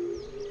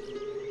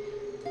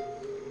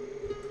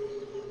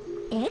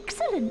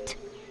 Excellent.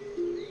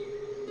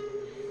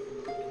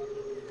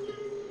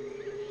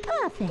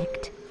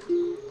 Perfect.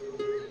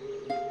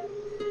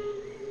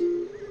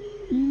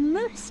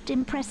 Most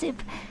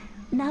impressive.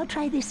 Now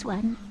try this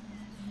one.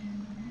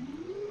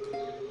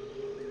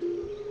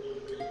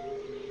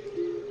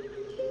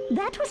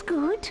 That was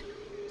good.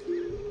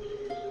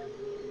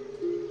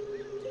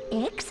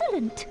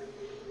 Excellent.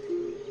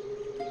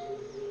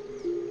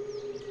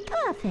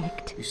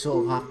 Perfect. You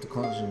sort of have to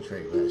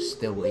concentrate, but it's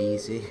still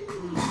easy.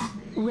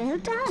 Well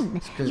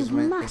done. You've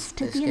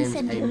mastered the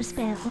incendio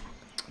spell.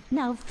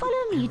 Now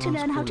follow me to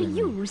learn how to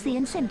use the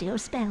incendio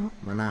spell.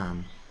 My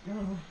nan.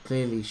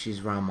 Clearly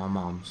she's round my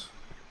mum's.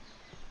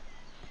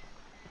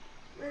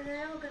 Well,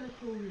 they're all going to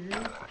call you.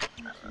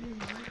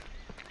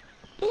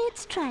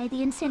 Let's try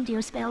the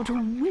incendio spell to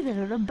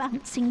wither a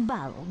bouncing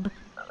bulb.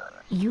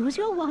 Use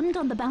your wand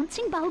on the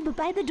bouncing bulb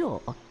by the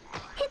door.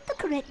 Hit the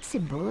correct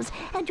symbols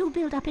and you'll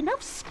build up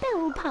enough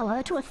spell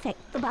power to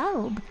affect the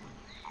bulb.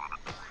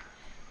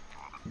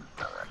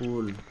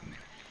 Cool.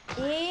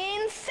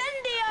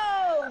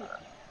 Incendio!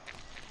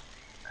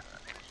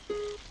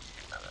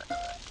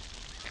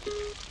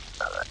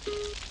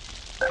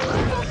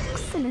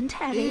 Excellent,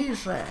 Harry.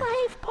 Easy.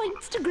 5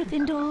 points to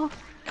Gryffindor.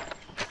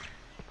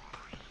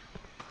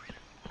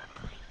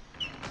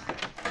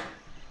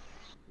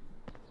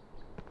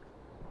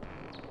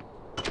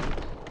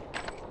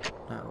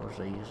 That was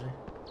easy.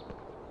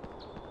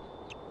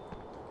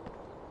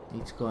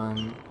 Need to go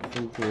and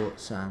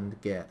Hogwarts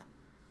and get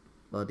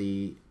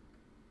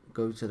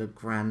go to the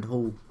Grand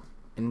Hall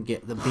and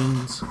get the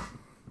beans.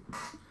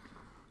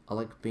 I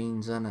like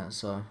beans in it,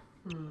 so.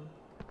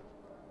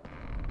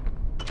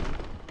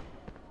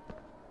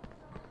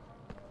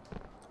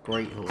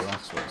 Great Hall,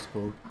 that's what it's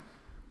called.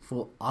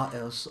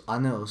 I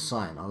know it was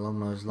something along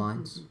those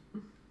lines.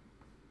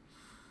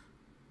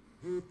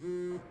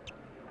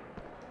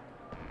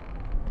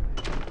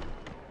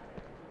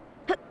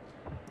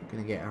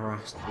 Gonna get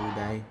harassed all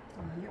day.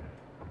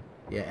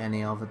 Yeah,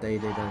 any other day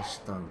they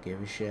just don't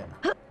give a shit.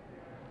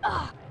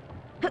 Well,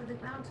 they're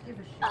bound to give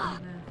a shit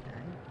on your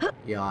birthday.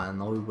 Yeah, I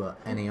know, but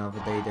any other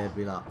day they'd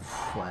be like,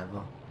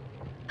 whatever.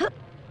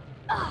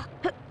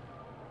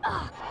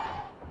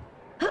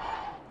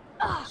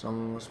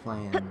 Someone was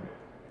playing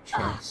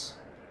chess.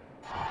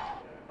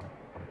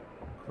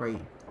 Great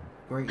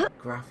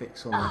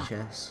graphics on the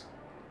chess.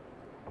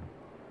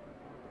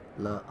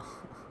 Look.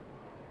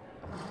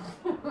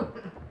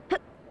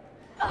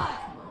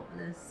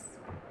 Marvellous.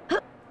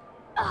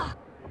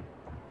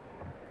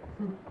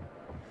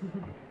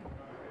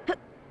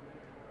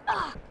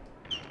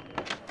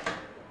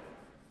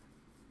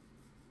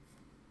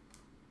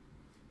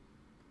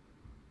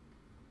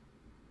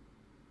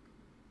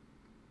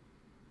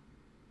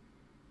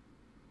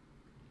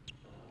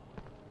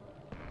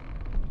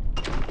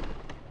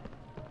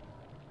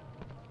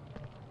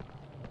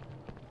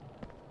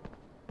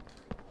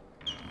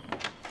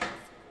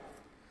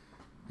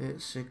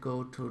 Let's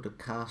go to the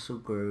castle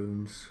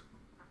grounds.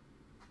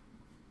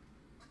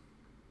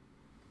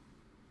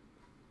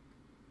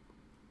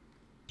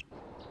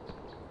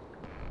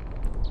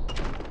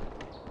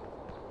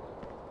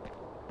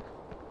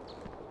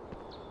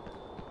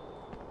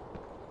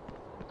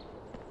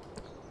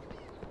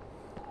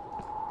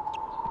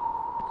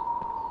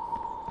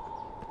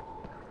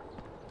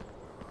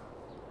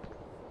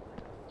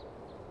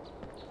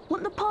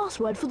 Want the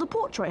password for the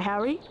portrait,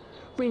 Harry?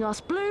 Bring us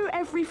blue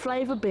every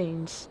flavour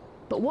beans.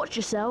 But watch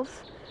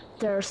yourself.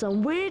 There are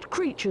some weird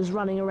creatures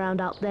running around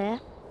out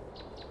there.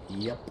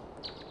 Yep.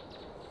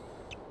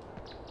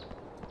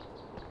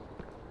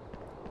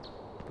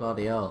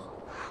 Bloody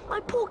hell. My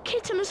poor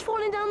kitten has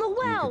fallen down the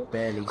well. You could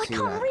barely I see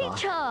can't that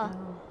reach guy.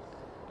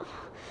 her.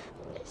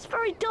 It's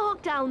very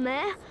dark down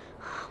there.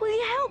 Will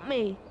you help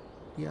me?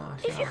 Yeah,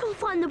 If you can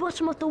find the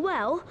bottom of the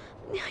well,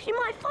 you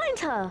might find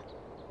her.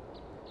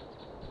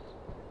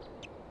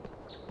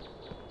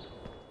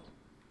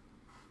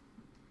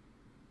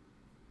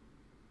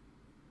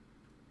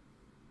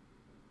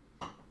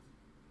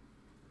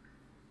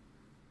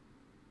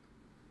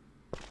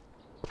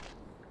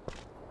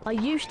 I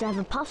used to have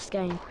a puffs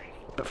game,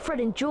 but Fred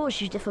and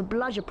George used it for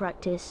bludger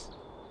practice.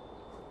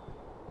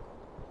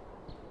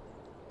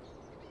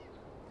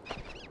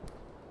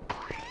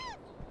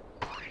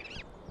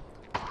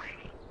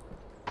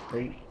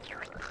 Oh,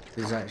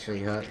 this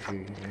actually hurts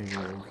you as you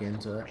walk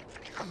into it.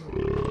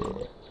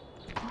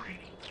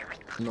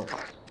 Not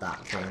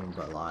that thing,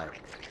 but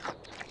like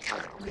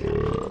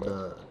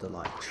the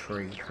like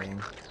tree thing.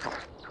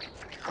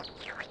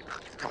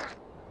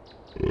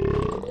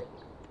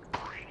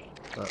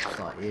 Looks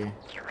like you.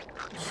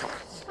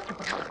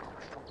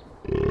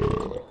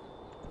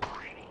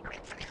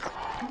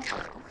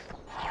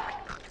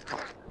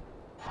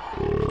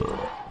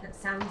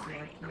 sounds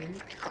like you.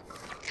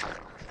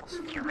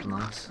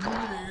 Nice.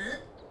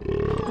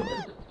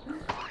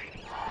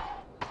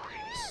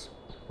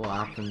 What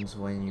happens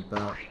when you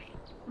burp?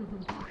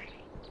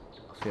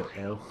 I feel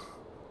ill.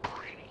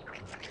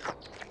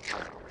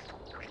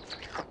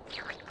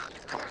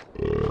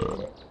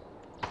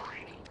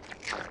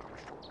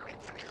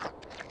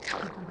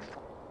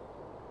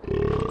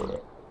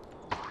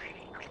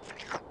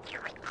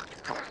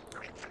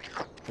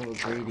 What a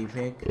greedy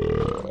pig.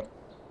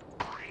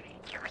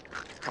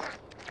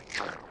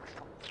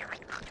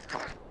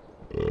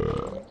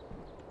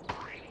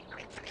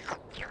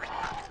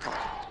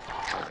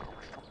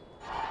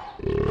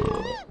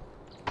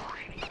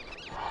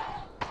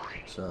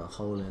 It's a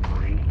hole in the wall.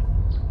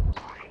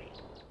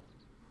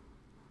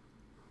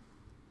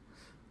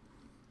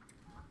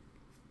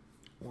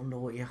 Wonder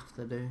what you have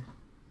to do.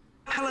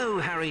 Hello,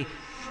 Harry.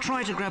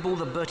 Try to grab all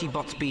the Bertie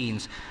Bott's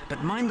beans,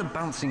 but mind the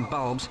bouncing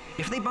bulbs.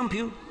 If they bump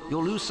you,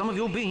 you'll lose some of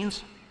your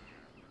beans.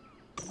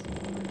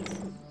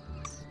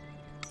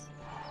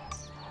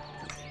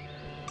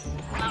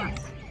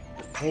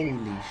 Holy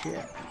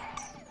shit.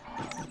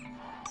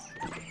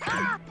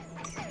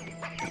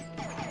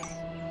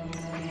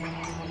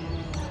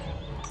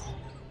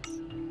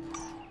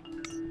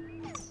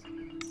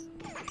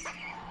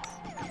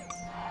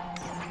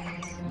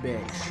 Bit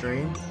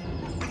extreme.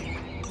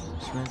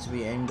 It's meant to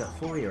be aimed at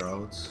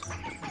 4-year-olds.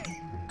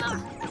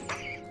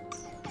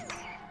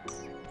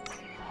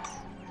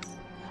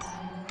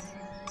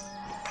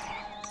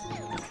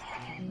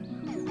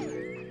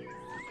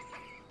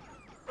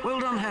 Well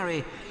done,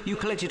 Harry. You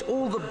collected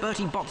all the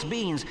Bertie Bott's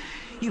beans.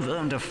 You've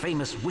earned a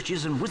famous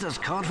Witches and Wizards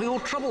card for your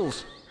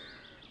troubles.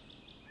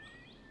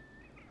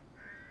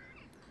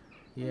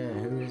 Yeah,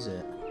 who is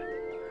it?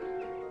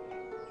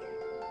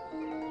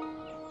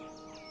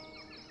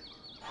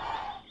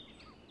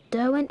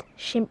 Derwent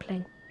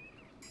Shimpling.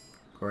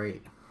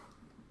 Great.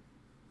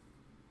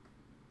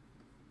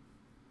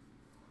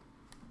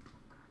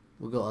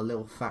 We got a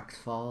little fact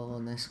file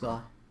on this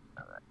guy.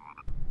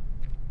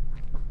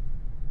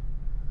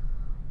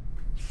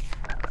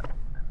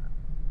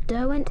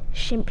 Derwent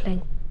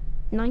Shimpling,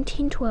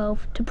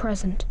 1912 to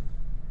present.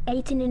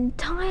 Ate an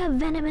entire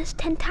venomous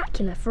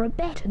tentacula for a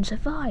bet and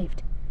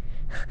survived.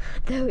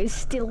 Though it's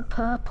still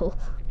purple.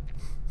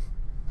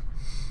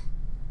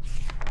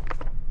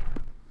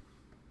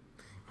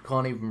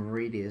 Can't even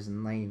read his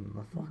name.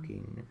 The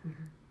fucking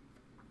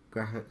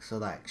graphics are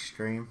that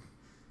extreme.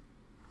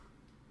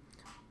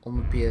 On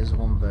the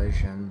PS1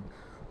 version,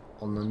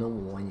 on the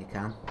normal one you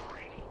can.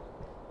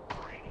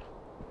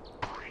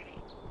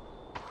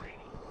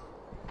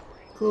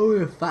 Go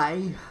with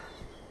Faye.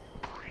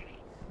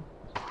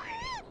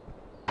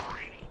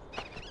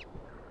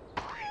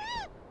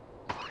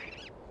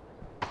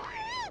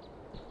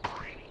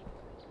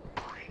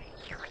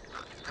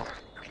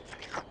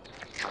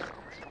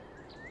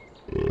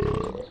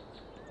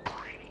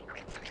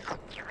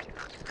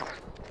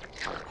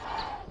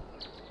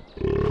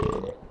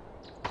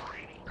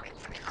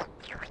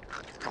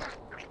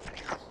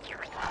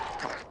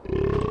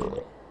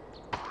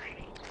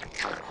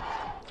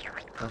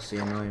 That's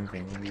the annoying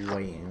thing,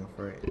 waiting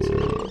for it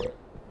to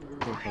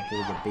pick up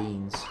all the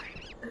beans.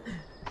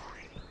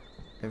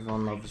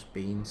 Everyone loves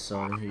beans,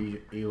 so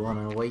you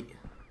wanna wait.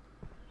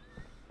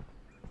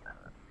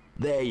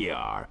 There you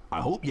are.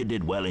 I hope you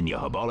did well in your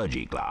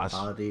herbology class.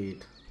 I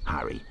did.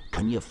 Harry,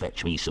 can you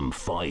fetch me some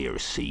fire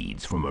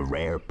seeds from a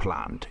rare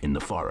plant in the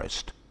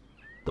forest?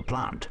 The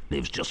plant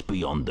lives just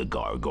beyond the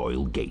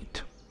Gargoyle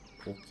Gate.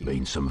 Okay.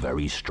 Been some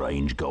very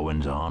strange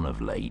goings on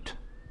of late.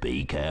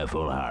 Be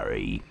careful,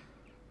 Harry.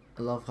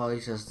 I love how he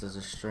says there's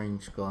a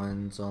strange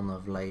goings on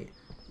of late,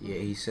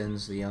 yet he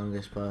sends the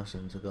youngest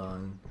person to go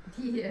and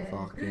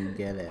fucking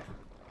get it.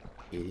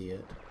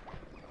 Idiot.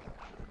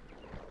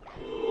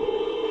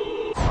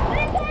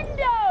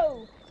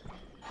 Nintendo!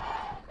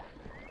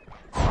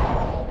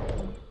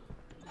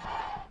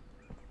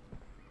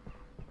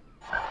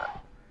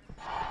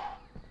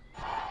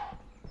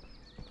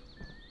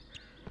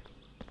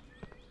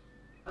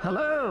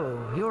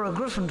 Hello, you're a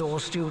Gryffindor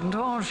student,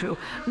 aren't you?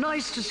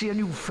 Nice to see a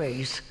new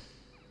face.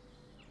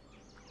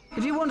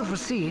 If you want to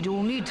proceed,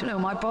 you'll need to know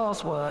my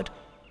password.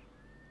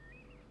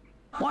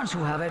 Once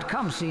you have it,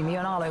 come see me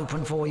and I'll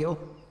open for you.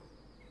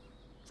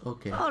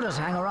 Okay. I'll just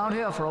hang around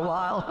here for a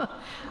while.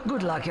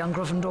 Good luck, young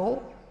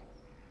Gryffindor.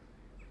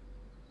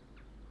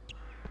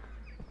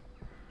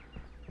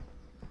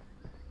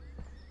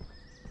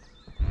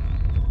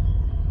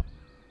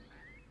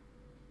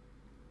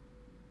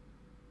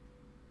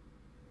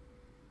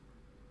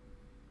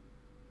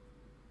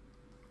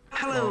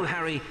 Hello,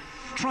 Harry.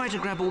 Try to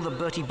grab all the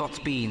Bertie Bott's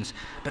beans,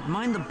 but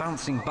mind the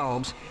bouncing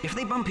bulbs. If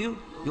they bump you,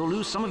 you'll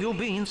lose some of your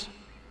beans.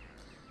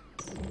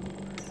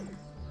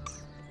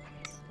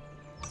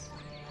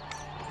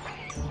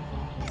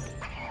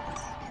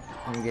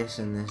 I'm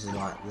guessing this is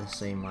like the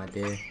same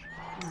idea.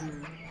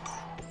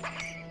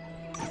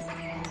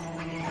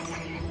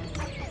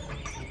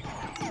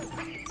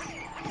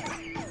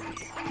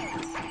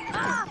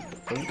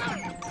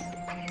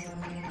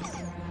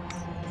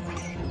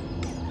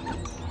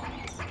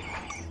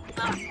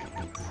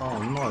 Oh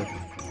no.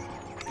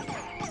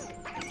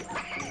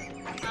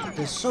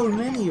 There's so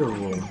many of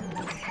them.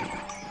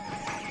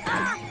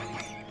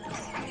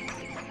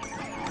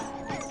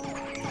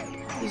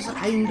 It's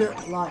aimed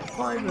at like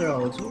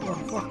 5-year-olds. What the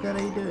fuck are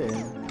they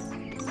doing?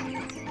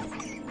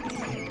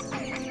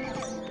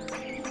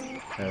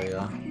 There we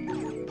go.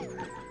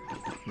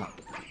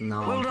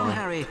 No, Well done,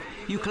 Harry.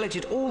 You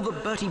collected all the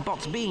Bertie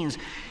Bott's beans.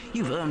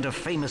 You've earned a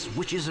famous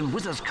witches and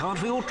wizards card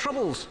for your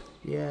troubles.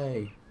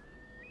 Yay.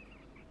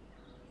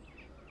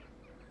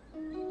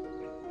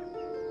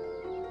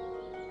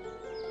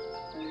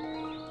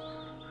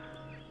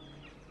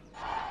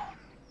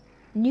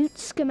 Newt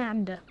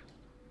Scamander.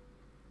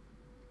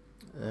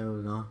 There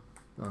we go.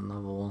 Got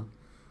another one.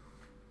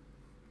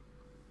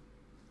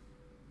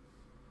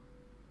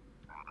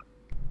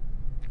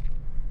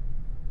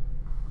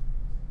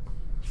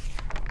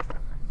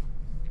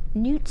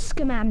 Newt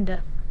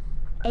Scamander,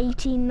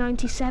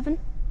 1897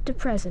 to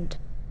present.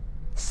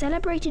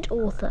 Celebrated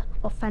author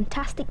of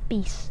fantastic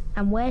beasts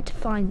and where to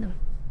find them.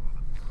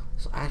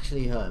 It's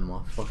actually hurting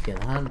my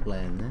fucking hand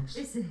playing this.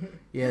 Is it?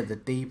 Yeah, the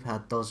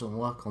D-pad doesn't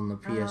work on the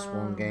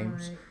PS1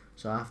 games, right.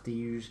 so I have to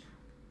use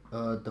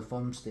the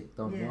thumbstick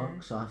don't Yeah.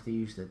 work, so I have to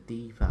use the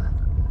D-pad.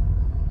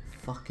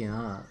 Fucking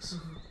hurts.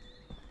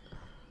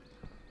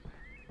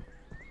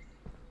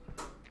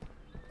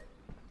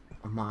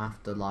 I might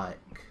have to like.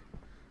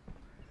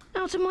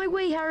 Out of my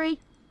way,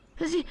 Harry.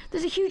 There's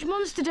a huge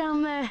monster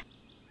down there.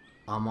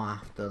 I might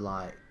have to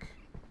like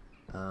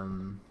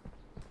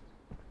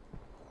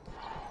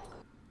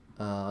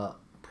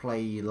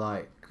play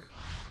like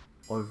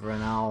over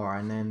an hour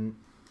and then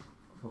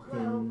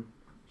fucking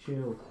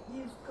chill.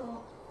 You've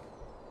got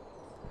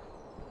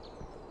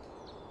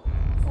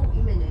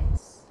 40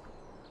 minutes.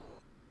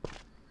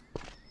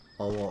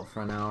 Or what,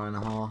 for an hour and a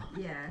half?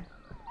 Yeah.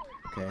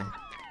 Okay.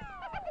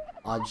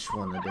 I just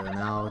want to do an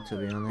hour, to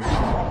be honest.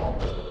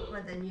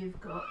 Well, then you've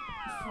got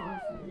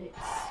 5 minutes.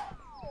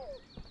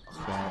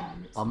 Okay.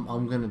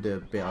 I'm gonna do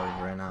a bit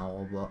over an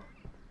hour, but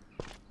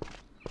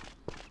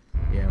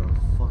yeah,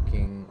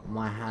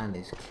 my hand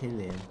is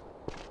killing.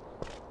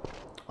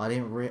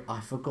 I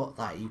forgot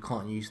that you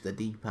can't use the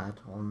D-pad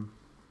on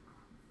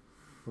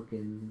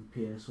fucking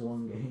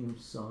PS1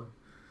 games, so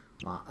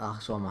like,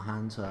 that's why my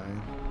hand's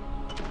hurting.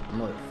 I'm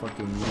not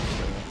fucking used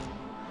to it.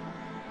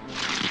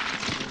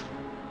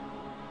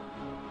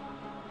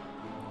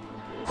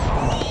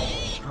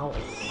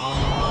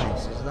 How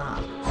nice is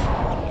that?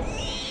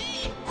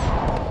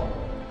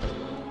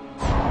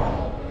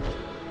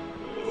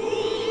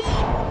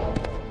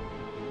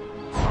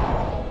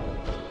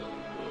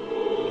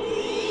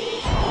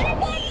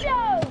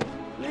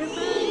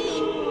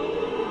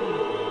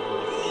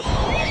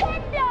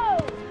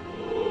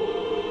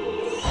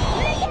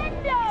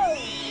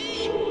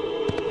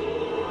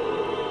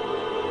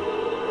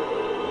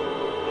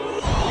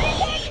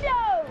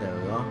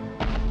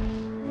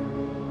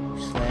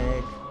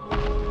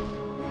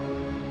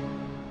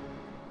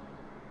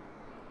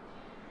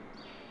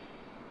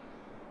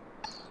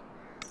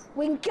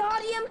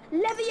 Wingardium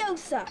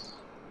Leviosa.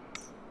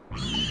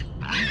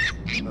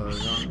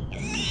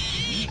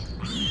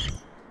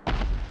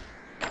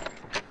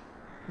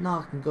 Now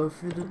I can go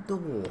through the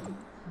door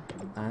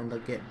and I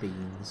get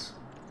beans.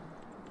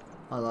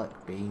 I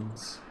like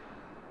beans.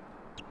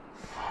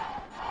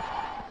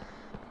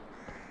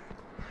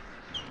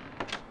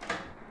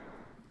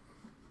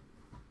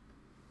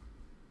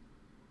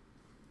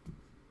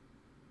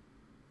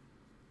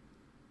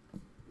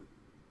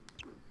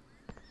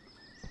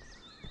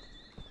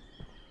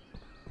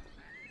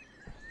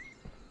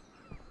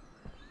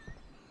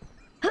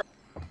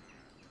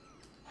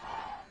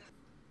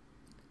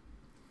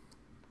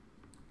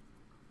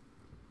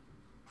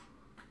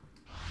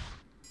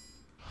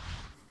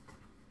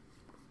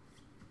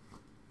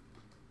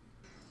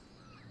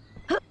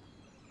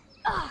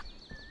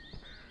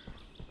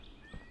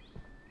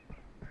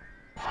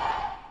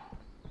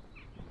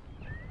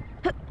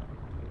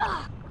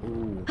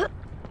 Ooh.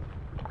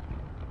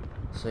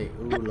 See,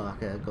 ooh,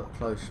 like it got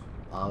close.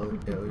 Oh,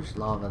 it was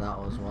lava, that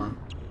was why.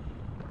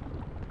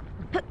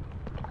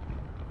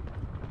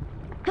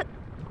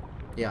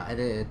 Yeah, I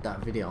edited that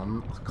video. I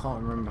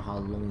can't remember how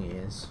long it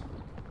is.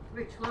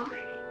 Which one?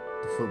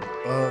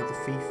 The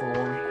FIFA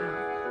one.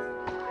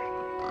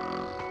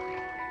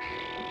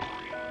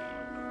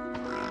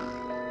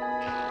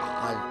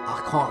 I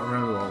can't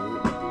remember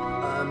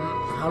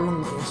how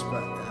long it was,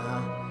 but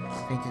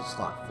I think it's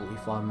like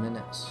 45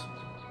 minutes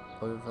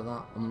over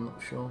that. I'm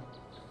not sure.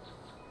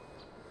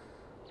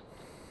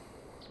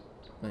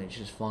 Which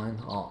is fine.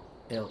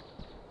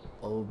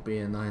 It'll be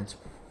a nice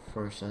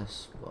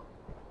process, but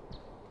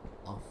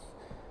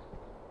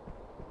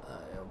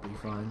it'll be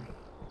fine.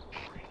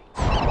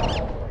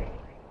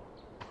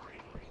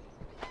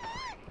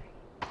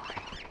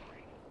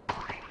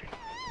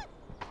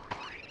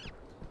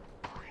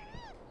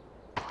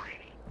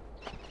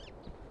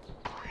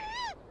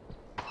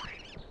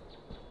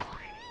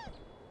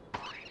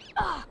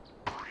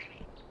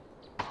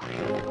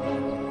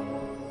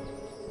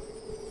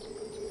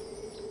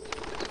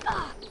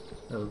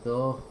 There we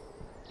go.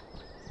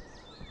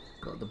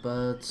 Got the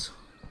birds.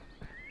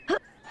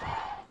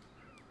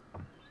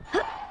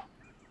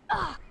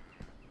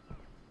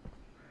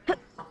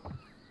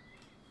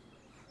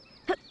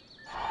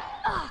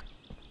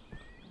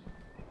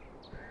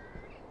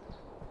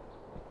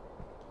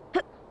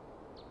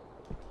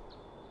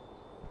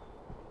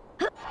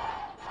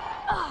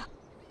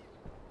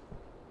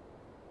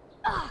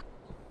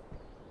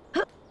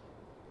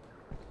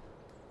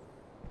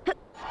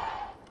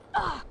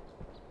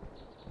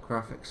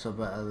 Graphics are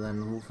better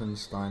than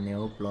Wolfenstein: The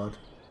Old Blood.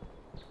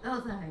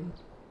 Are they?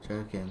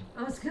 Joking.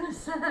 I was gonna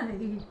say.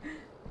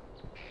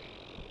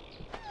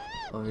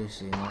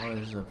 Obviously not,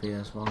 it's a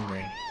PS1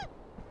 game.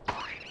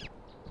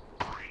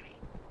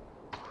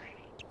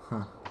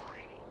 Huh.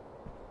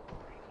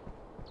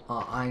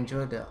 I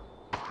enjoyed it.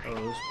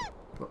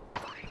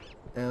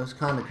 It was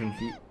kind of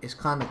It's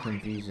kind of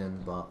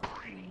confusing, but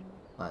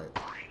like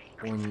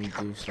when you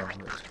do stuff,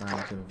 it's kind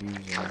of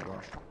confusing.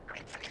 But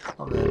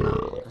other than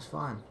that, it's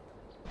fine.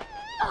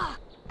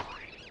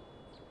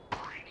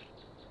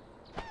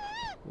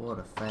 What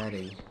a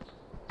fatty.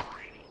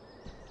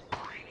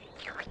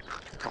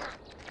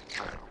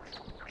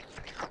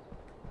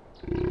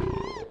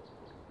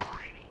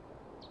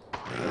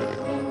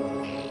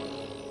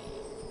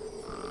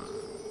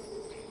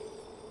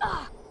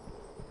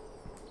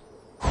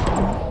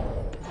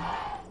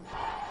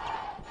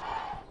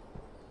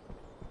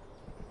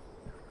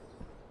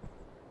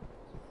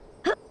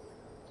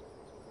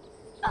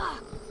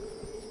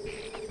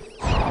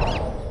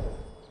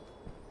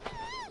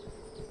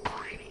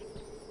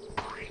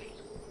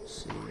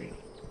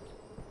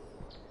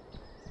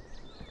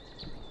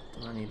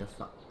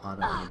 I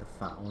don't need a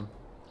fat one.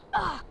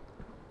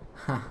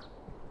 Ha.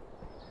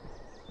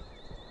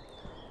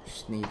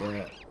 Just need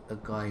a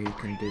guy who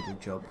can do the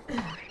job.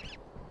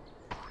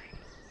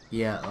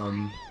 Yeah,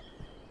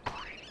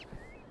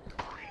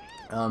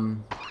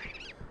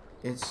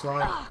 it's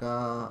like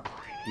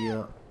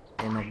you're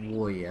in a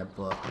war, yeah,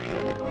 but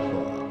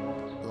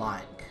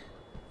like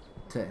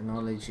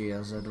technology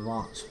has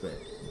advanced, but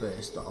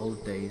it's the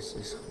old days.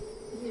 It's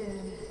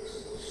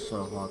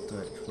so hard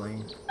to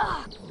explain.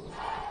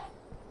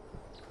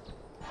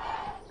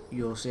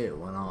 You'll see it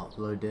when I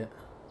upload it.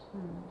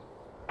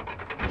 I'll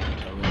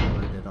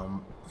upload it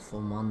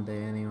for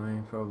Monday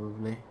anyway,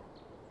 probably.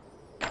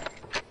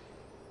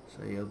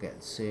 So you'll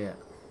get to see it.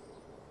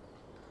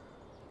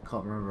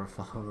 Can't remember if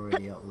I've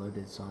already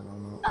uploaded something or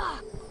not. I'll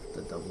have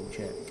to double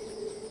check.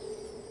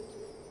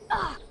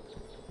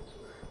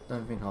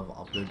 Don't think I've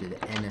uploaded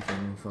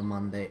anything for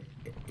Monday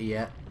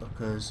yet,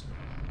 because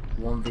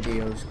one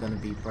video is going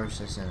to be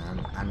processing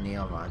and the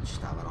other I just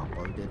haven't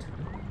uploaded.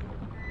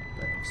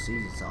 But it's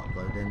easy to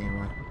upload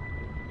anyway.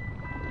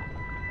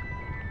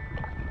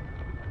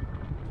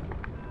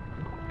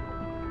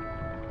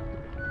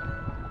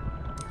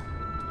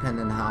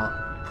 Depending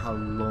how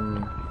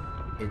long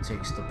it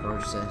takes to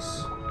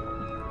process,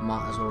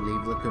 might as well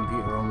leave the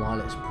computer on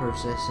while it's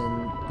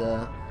processing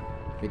the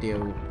video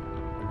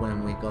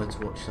when we go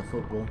to watch the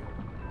football.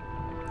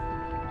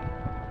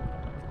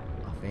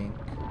 I think.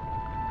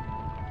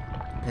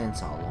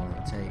 Depends how long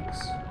it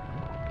takes.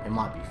 It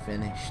might be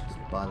finished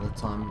by the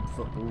time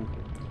football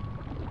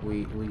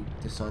we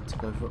decide to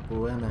go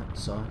football in it,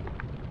 so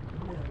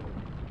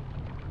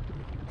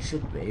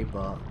should be,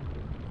 but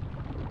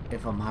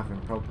if I'm having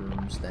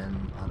problems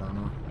then I don't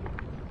know.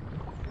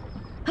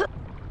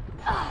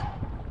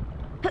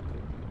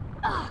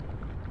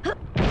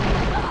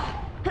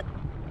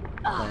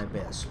 Play a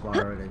bit of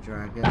Spyro the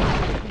Dragon.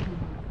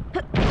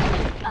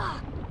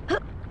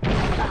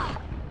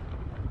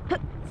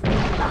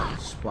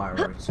 Spyro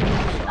 2, so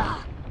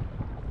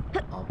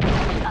I'll be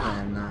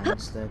playing that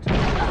instead.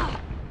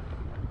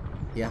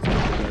 You have to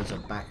do loads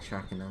of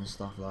backtracking and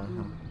stuff like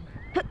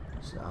that.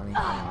 It's the only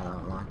thing I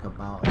don't like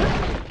about it.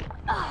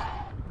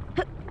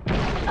 I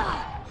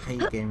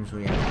hate games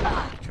where you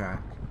have to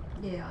backtrack.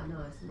 Yeah, I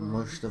know. It's annoying.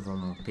 Most of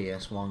them are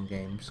PS1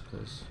 games,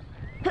 because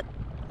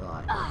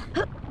like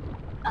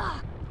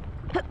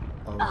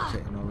old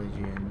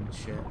technology and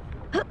shit.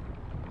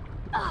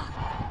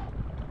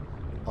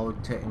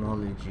 Old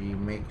technology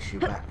makes you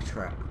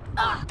backtrack.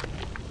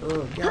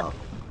 Oh, get up.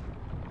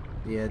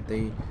 Yeah,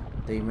 they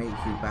make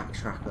you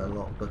backtrack a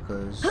lot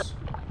because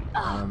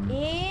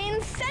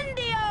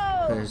Incendio!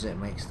 Because it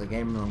makes the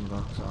game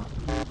longer, so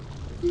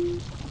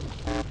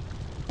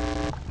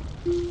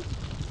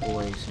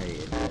always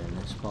hated doing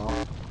this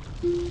part.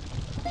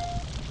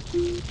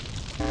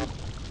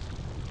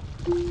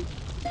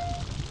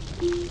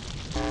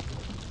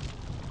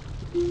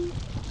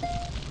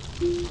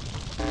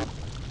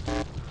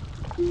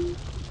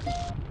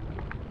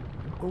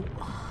 Oh.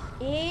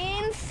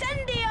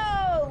 Incendio!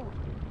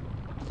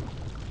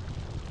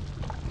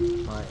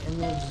 Right, in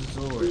the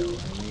tutorial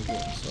they make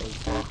it so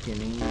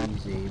fucking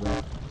easy,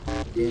 but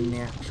in the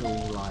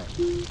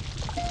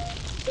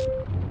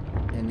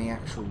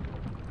actual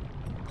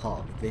part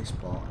of this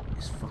part,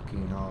 it's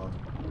fucking hard.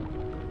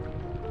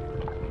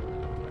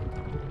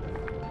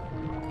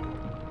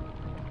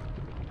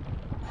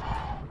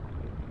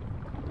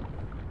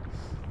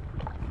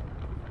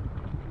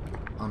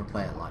 gonna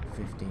play it like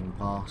 15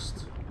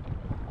 past.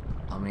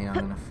 I mean, I'm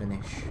gonna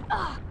finish.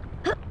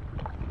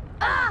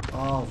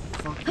 Oh,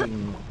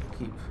 fucking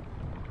keep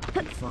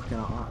fucking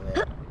up like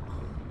that.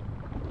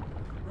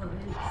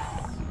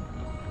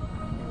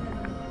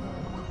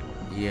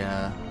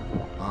 Yeah.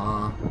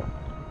 I'm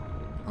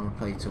gonna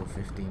play till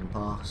 15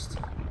 past.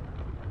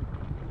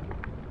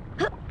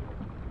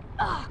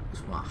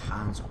 Because my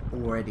hand's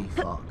already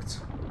fucked.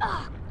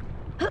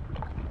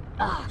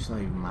 It's not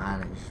even my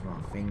hand, it's just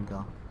my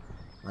finger.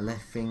 My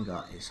left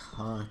finger is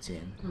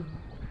hurting.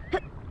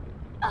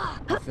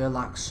 I feel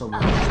like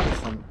someone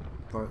just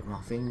broke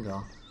my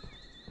finger.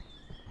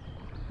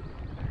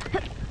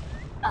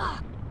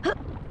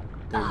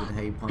 David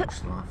Hay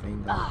punched my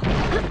finger.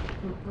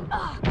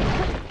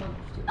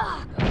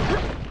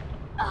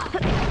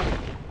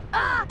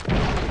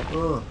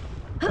 Oh.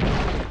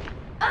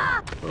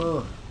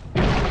 Oh.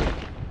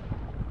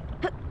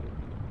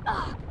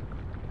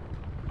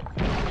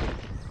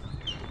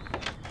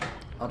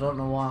 I don't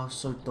know why I was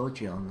so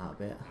dodgy on that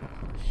bit.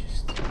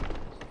 It's just...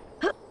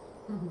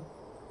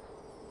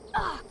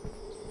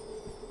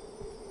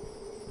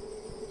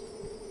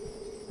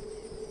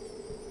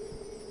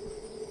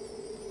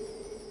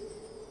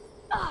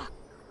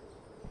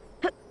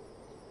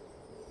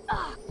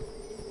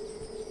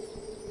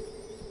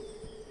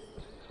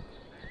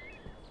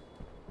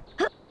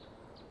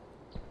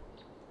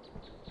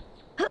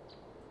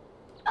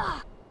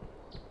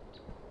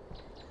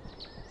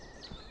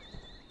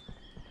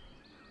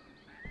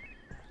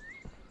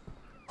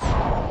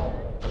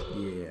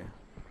 Yeah.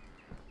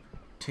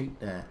 Take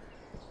that.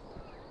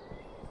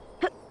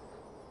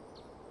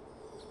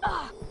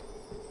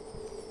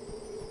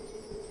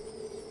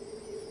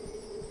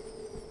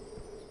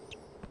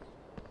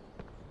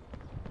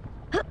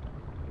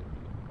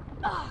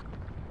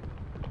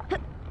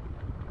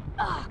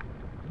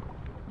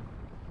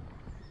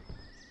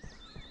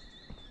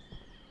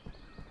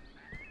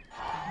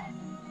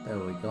 There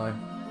we go.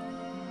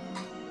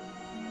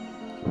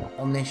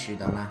 On this you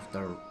don't have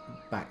to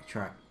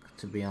backtrack,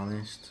 to be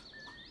honest.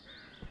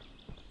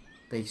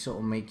 They sort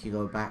of make you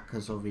go back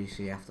because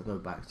obviously you have to go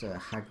back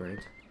to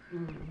Hagrid.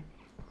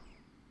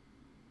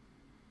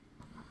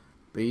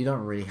 But you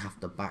don't really have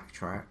to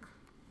backtrack.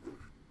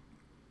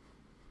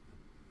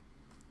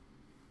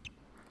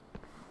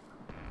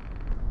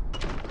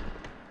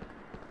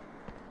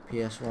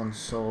 PS1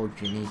 sold,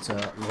 you need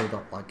to load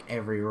up like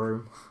every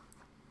room.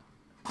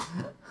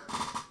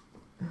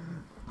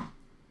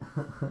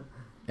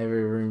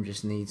 Every room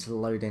just needs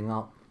loading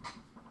up.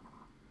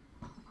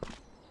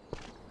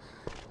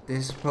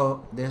 This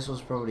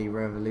was probably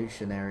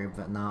revolutionary,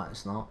 but nah,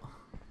 it's not.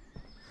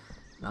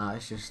 Nah,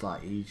 it's just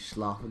like you just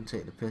laugh and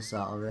take the piss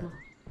out of it.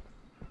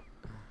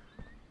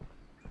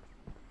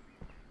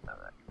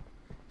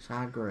 It's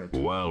Hagrid.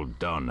 Well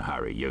done,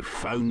 Harry. You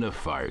found the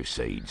fire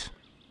seeds.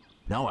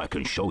 Now I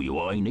can show you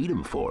what I need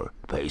them for.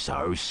 But it's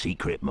our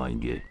secret,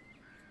 mind you.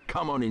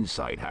 Come on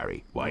inside,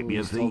 Harry. Wipe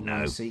your feet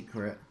now.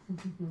 Secret.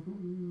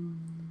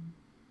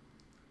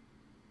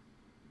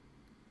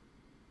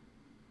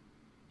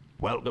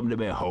 Welcome to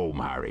my home,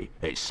 Harry.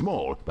 It's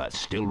small, but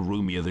still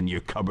roomier than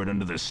your cupboard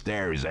under the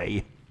stairs,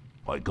 eh?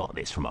 I got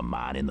this from a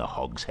man in the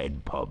Hog's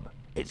Head pub.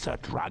 It's a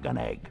dragon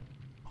egg.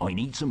 I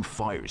need some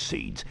fire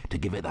seeds to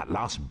give it that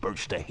last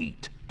burst of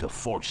heat to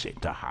force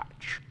it to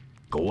hatch.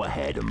 Go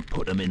ahead and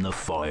put them in the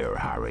fire,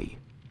 Harry.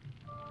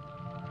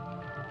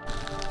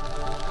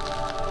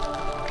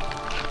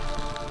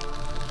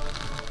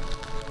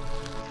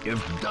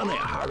 You've done it,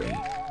 Harry.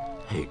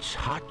 It's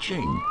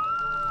hatching.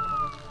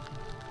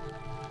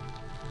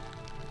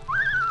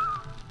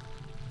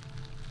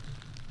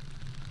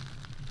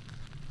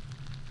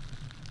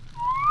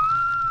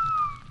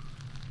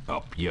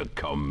 Up you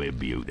come, me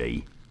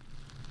beauty.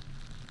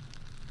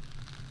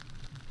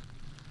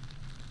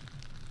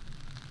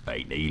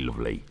 Ain't he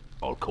lovely?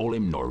 I'll call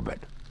him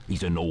Norbert.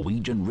 He's a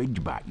Norwegian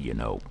ridgeback, you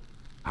know.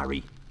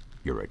 Harry,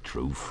 you're a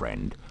true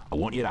friend. I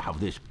want you to have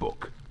this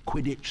book,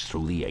 Quidditch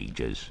Through the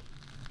Ages.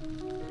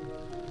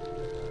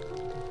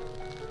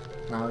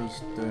 Now he's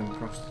doing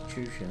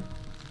prostitution.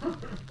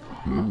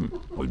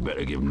 We'd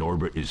better give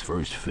Norbert his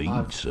first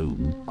feed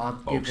soon.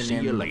 I'll see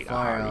you later,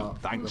 Harry.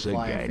 Thanks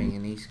again. Thing,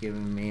 and he's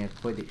giving me a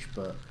Quidditch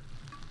book.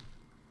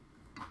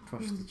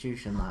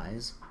 Prostitution, that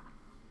is.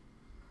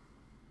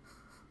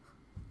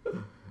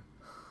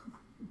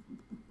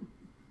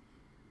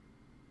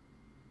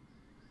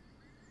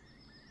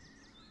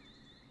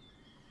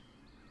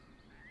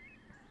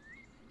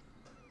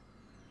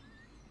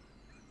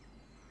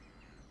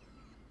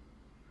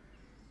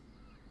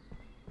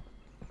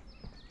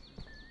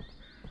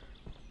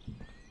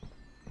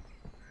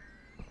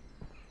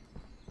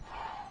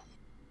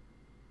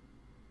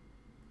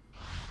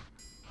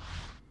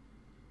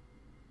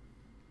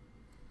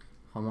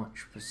 How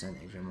much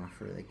percentage am I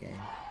through the game?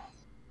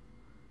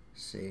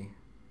 See,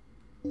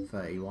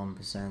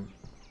 31%.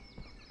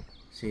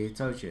 See, I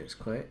told you it's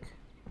quick.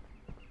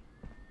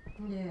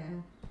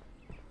 Yeah.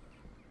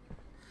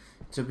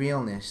 To be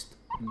honest,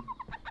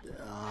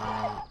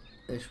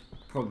 this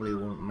probably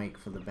won't make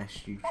for the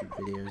best YouTube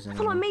videos anyway.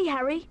 Follow me,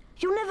 Harry.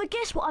 You'll never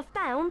guess what I've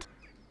found.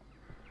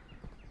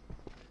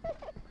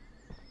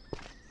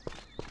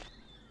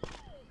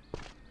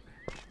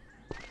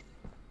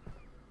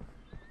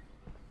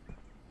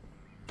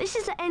 This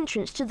is the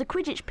entrance to the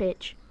Quidditch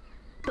pitch.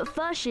 But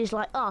first years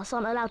like us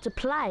aren't allowed to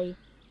play.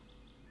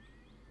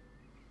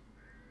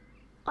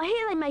 I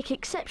hear they make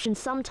exceptions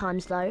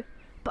sometimes though,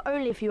 but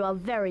only if you are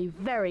very,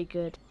 very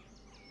good.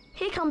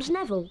 Here comes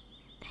Neville.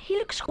 He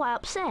looks quite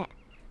upset.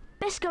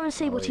 Best go and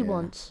see what he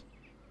wants.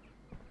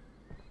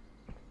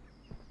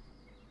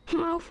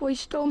 Malfoy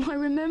stole my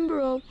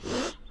Remembrall.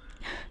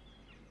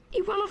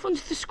 He ran off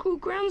onto the school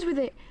grounds with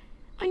it.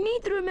 I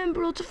need the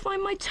Remembrall to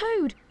find my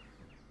Toad.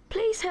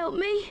 Please help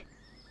me.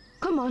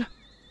 Come on,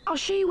 I'll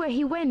show you where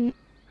he went.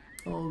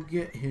 I'll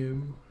get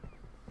him.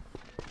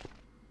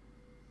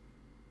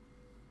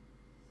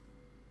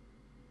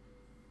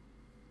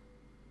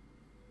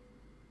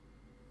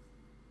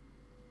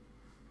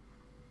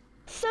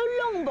 So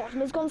Longbottom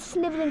has gone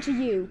snivelling to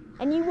you,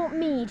 and you want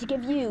me to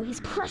give you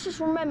his precious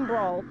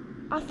Remembrall.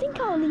 I think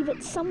I'll leave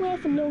it somewhere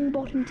for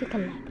Longbottom to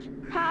collect.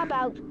 How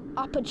about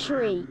up a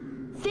tree?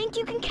 Think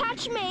you can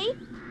catch me?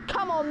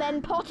 Come on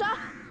then, Potter.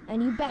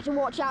 And you better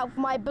watch out for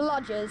my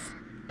bludgers.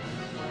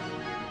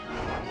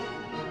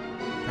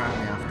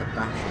 Apparently I have to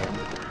bash him.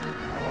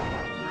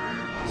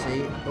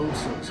 See, all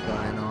sorts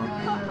going on.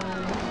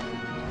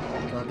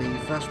 Bloody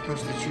first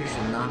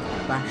prostitution, now I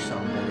have to bash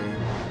somebody.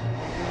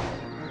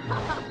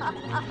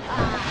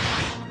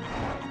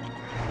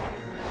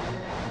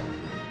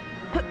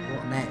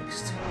 What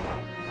next?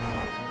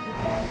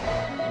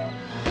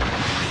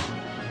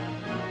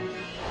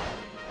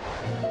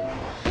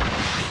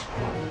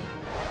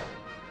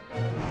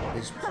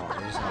 This part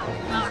is like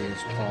the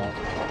easiest part,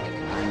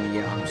 and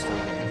yeah, I'm still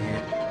getting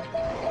hit.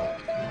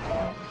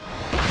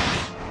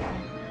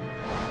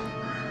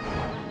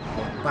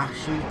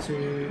 Bash you to...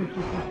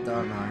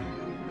 don't know.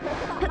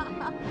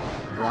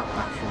 Black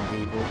bashing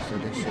people, so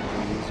this should be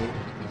easy.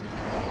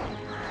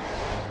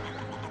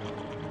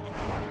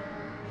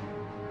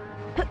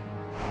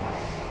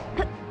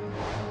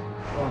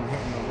 Oh, I'm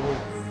hitting the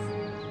wolf.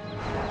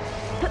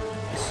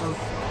 It's so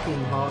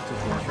fucking hard to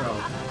control.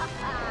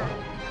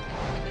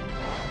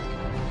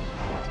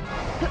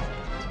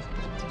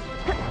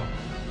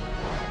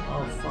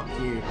 Oh, fuck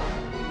you.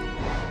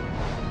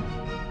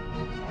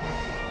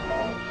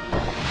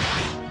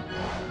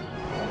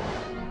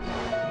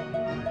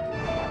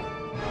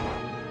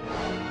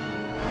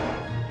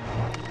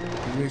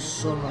 There's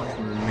so much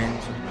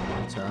momentum in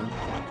my turn.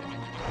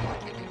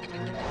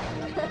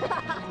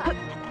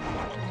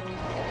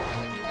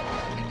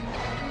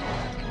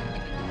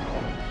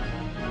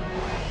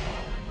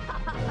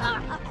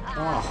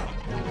 Oh.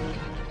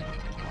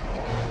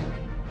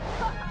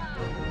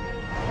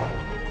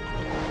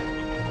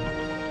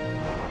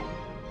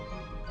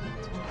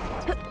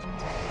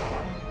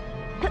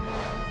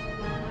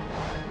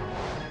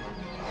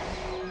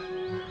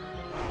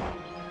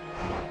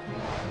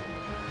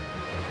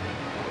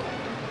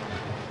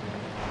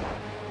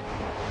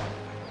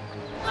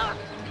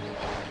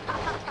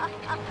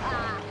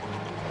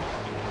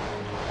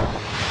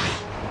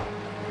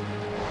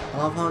 I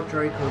love how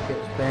Draco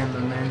gets bare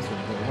momentum,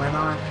 but when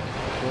I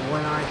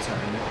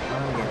turn it, I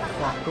don't get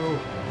fuck all.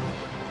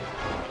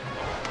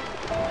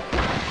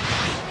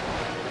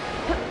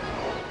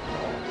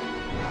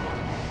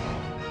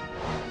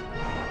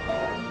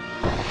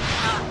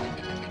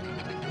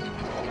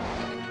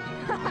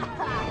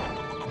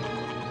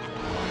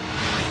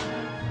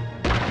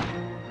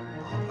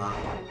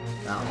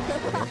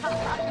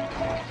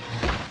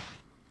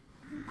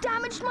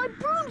 Damaged my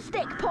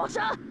broomstick,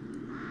 Potter!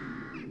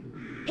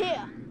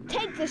 Here,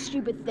 take this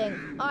stupid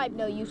thing. I've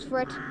no use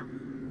for it.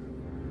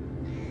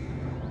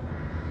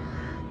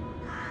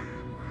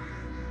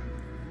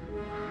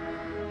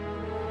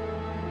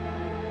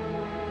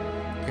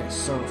 Get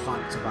so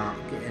hyped about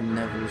getting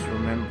Neville's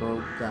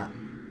Remembrall that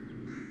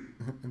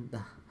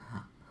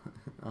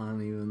I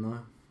don't even know.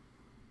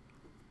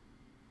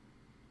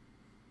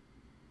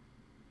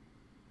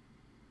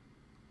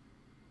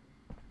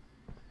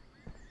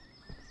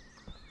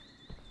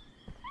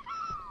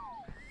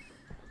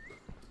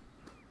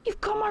 You've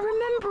got my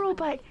Remembrall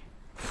back.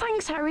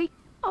 Thanks, Harry.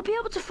 I'll be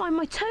able to find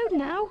my Toad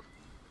now.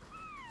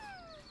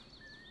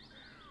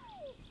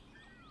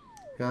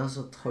 Who has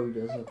a Toad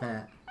as a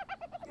pet?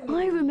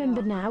 I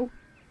remember now.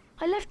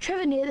 I left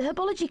Trevor near the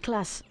herbology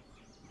class.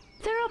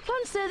 There are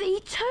plants there that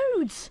eat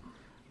toads.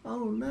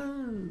 Oh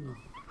no.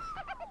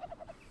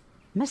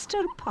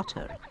 Mr.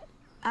 Potter,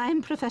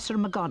 I'm Professor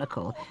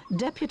McGonagall,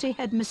 Deputy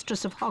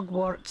Headmistress of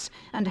Hogwarts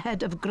and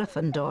Head of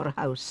Gryffindor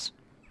House.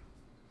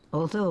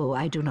 Although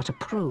I do not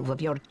approve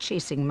of your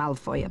chasing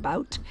Malfoy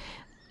about,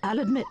 I'll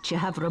admit you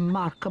have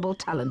remarkable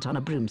talent on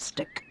a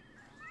broomstick.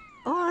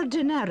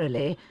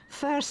 Ordinarily,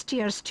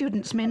 first-year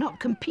students may not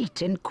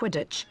compete in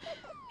Quidditch.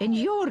 In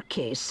your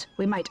case,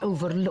 we might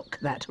overlook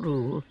that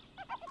rule.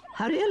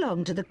 Hurry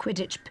along to the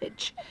Quidditch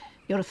pitch.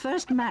 Your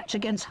first match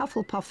against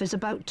Hufflepuff is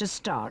about to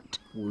start.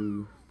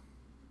 Woo.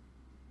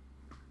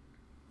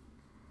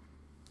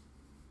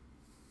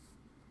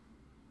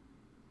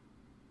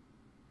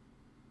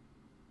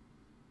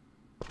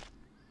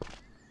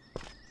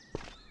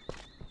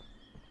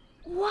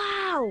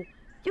 Wow!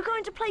 You're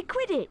going to play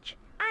Quidditch,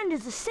 and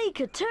as a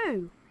Seeker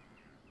too.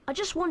 I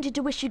just wanted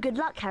to wish you good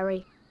luck,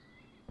 Harry.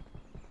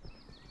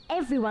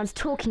 Everyone's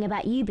talking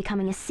about you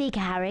becoming a Seeker,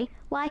 Harry.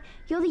 Why,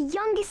 you're the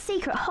youngest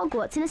Seeker at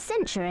Hogwarts in a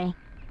century.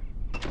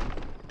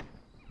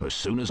 As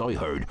soon as I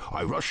heard,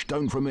 I rushed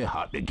down from my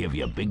hut to give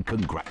you big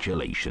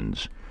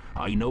congratulations.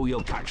 I know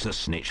you'll catch the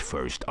snitch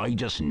first, I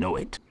just know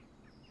it.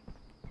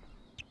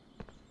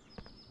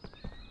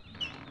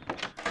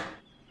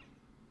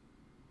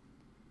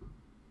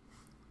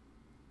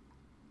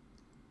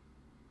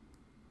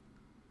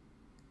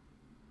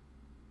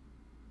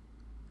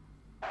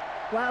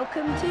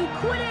 Welcome to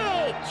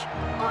Quidditch!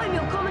 I'm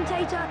your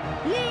commentator,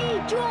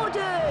 Lee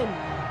Jordan!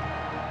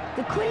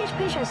 The Quidditch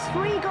pitch has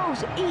 3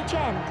 goals at each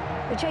end.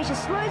 The chasers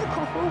throw the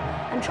quaffle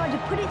and try to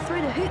put it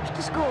through the hoops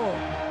to score.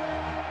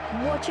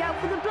 Watch out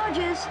for the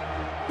bludgers.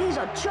 These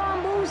are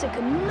charm balls that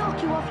can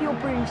knock you off your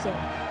broomstick.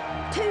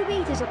 2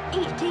 beaters of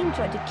each team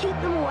try to keep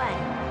them away.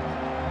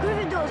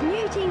 Gryffindor's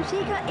new team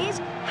seeker is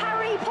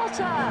Harry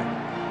Potter.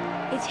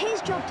 It's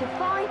his job to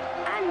find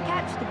and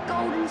catch the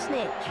golden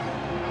snitch.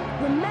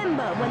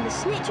 Remember, when the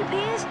snitch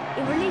appears,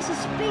 it releases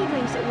speed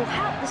wings that will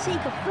help the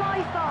seeker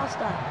fly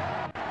faster.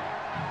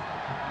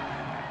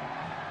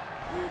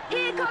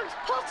 Here comes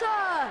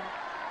Potter!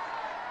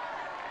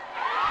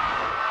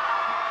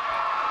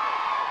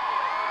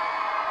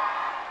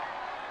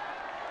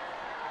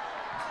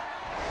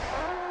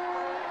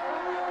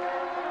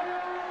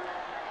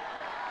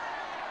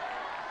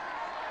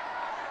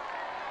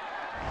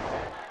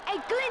 A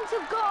glint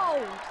of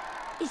gold!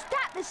 Is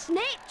that the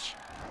snitch?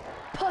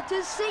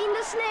 Potter's seen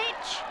the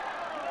snitch!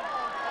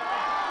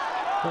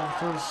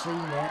 Potter's seen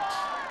it.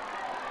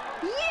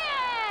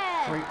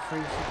 Yeah!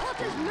 360.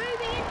 Potter's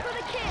moving in for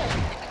the kill!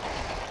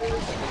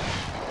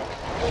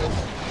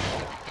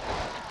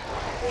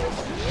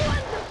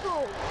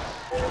 Wonderful!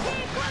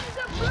 Here comes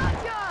a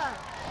bludger!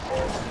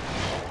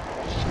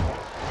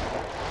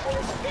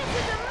 This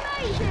is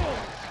amazing!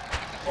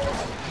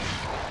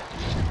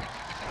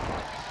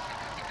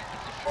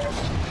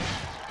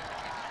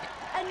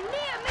 A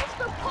near miss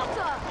for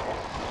Potter!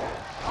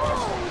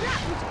 Oh,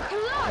 that was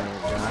close!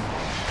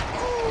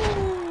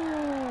 Ooh!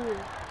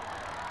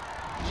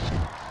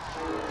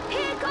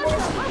 Here comes the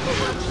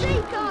Hufflepuff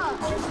Seeker!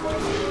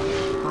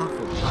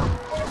 Hufflepuff.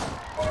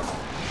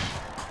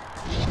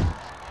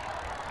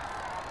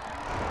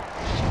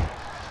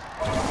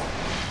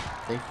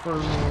 They throw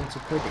me into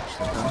Quidditch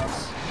the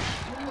dance.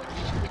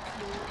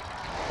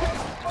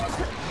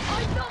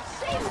 I've not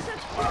seen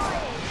such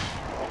flying!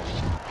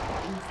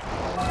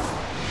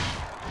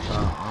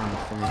 I'm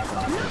finished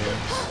after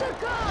this.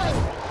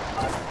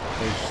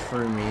 They just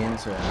threw me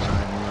into it and I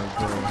had no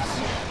choice.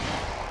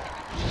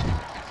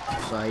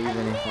 So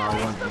even if I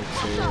wanted to,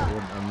 it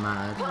wouldn't have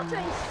mattered. Potter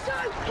is so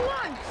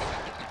close!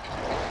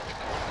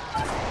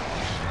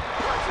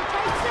 Potter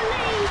takes the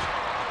lead!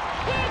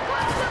 Here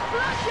comes the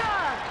bludger!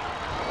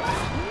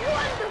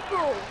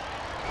 Wonderful!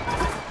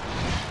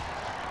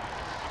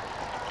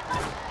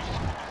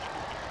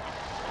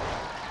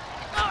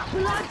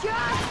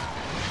 Bludger!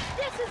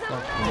 This is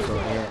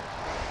amazing!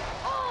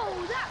 Oh,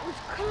 that was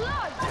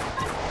close!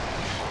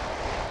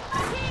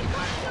 Here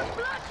comes the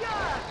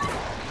bludger!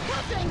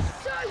 Potter is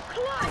so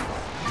close!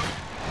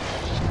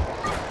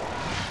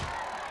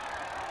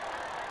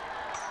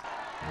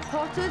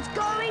 Potter's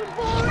going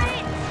for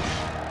it!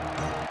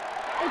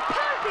 A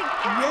perfect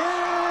catch!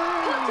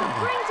 Yeah! Potter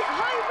brings it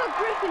home for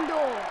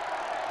Gryffindor!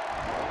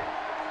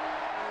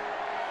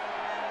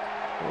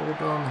 Well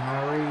done,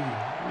 Harry.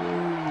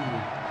 Woo.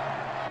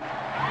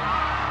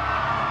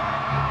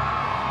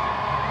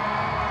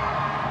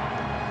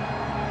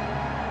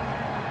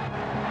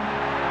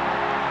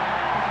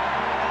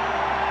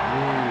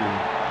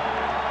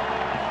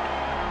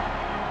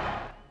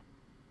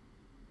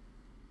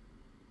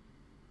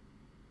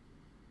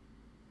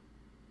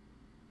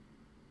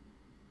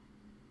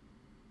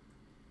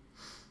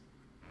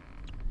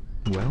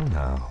 Well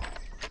now,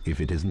 if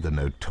it isn't the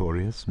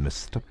notorious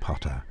Mr.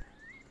 Potter.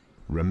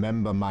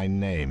 Remember my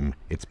name,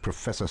 it's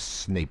Professor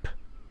Snape.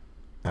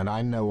 And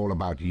I know all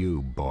about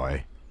you,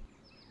 boy.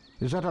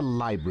 Is that a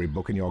library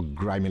book in your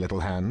grimy little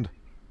hand?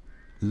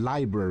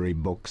 Library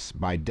books,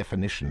 by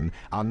definition,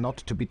 are not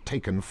to be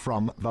taken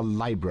from the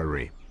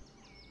library.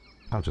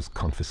 I'll just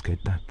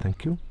confiscate that,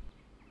 thank you.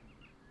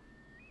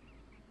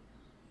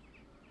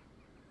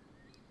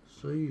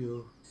 See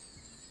you.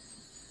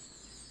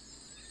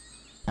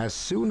 As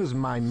soon as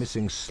my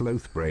missing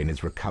sloth brain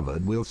is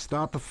recovered, we'll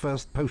start the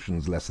first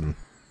potions lesson.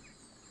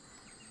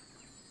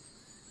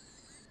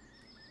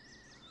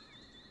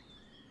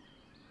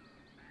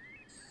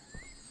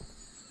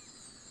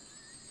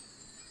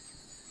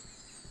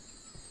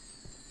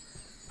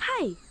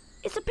 Hey,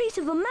 it's a piece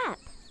of a map.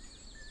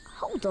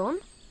 Hold on.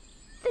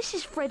 This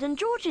is Fred and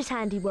George's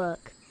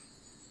handiwork.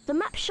 The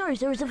map shows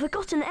there is a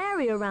forgotten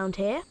area around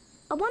here.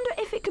 I wonder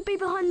if it could be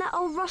behind that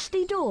old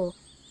rusty door.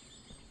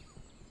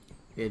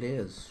 It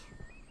is.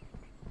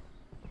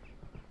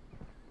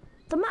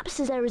 The map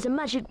says there is a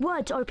magic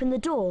word to open the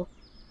door.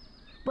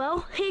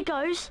 Well, here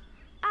goes.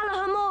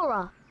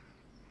 Alohomora.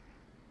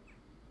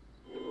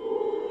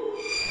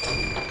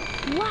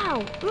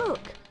 Wow, look!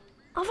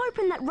 I've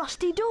opened that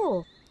rusty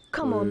door.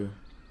 Come on,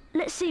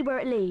 let's see where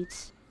it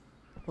leads.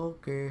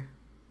 Okay.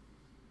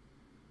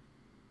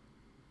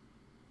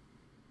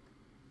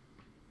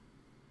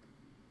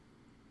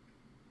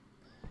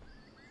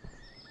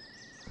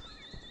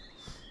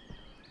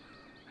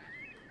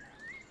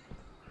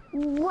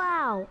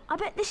 Wow, I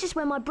bet this is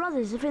where my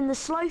brothers live in the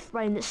sloth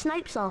brain that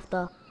Snape's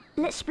after.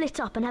 Let's split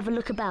up and have a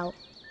look about.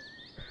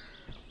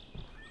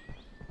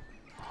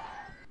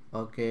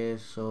 Okay,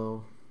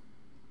 so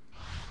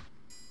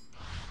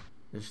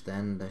just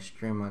end the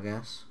stream, I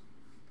guess.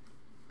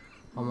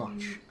 How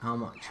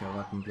much have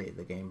I completed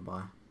the game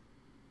by?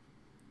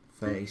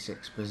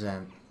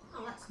 36%.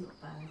 Oh, that's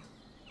not bad.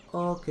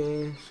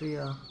 Okay, see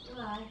ya.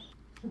 Bye.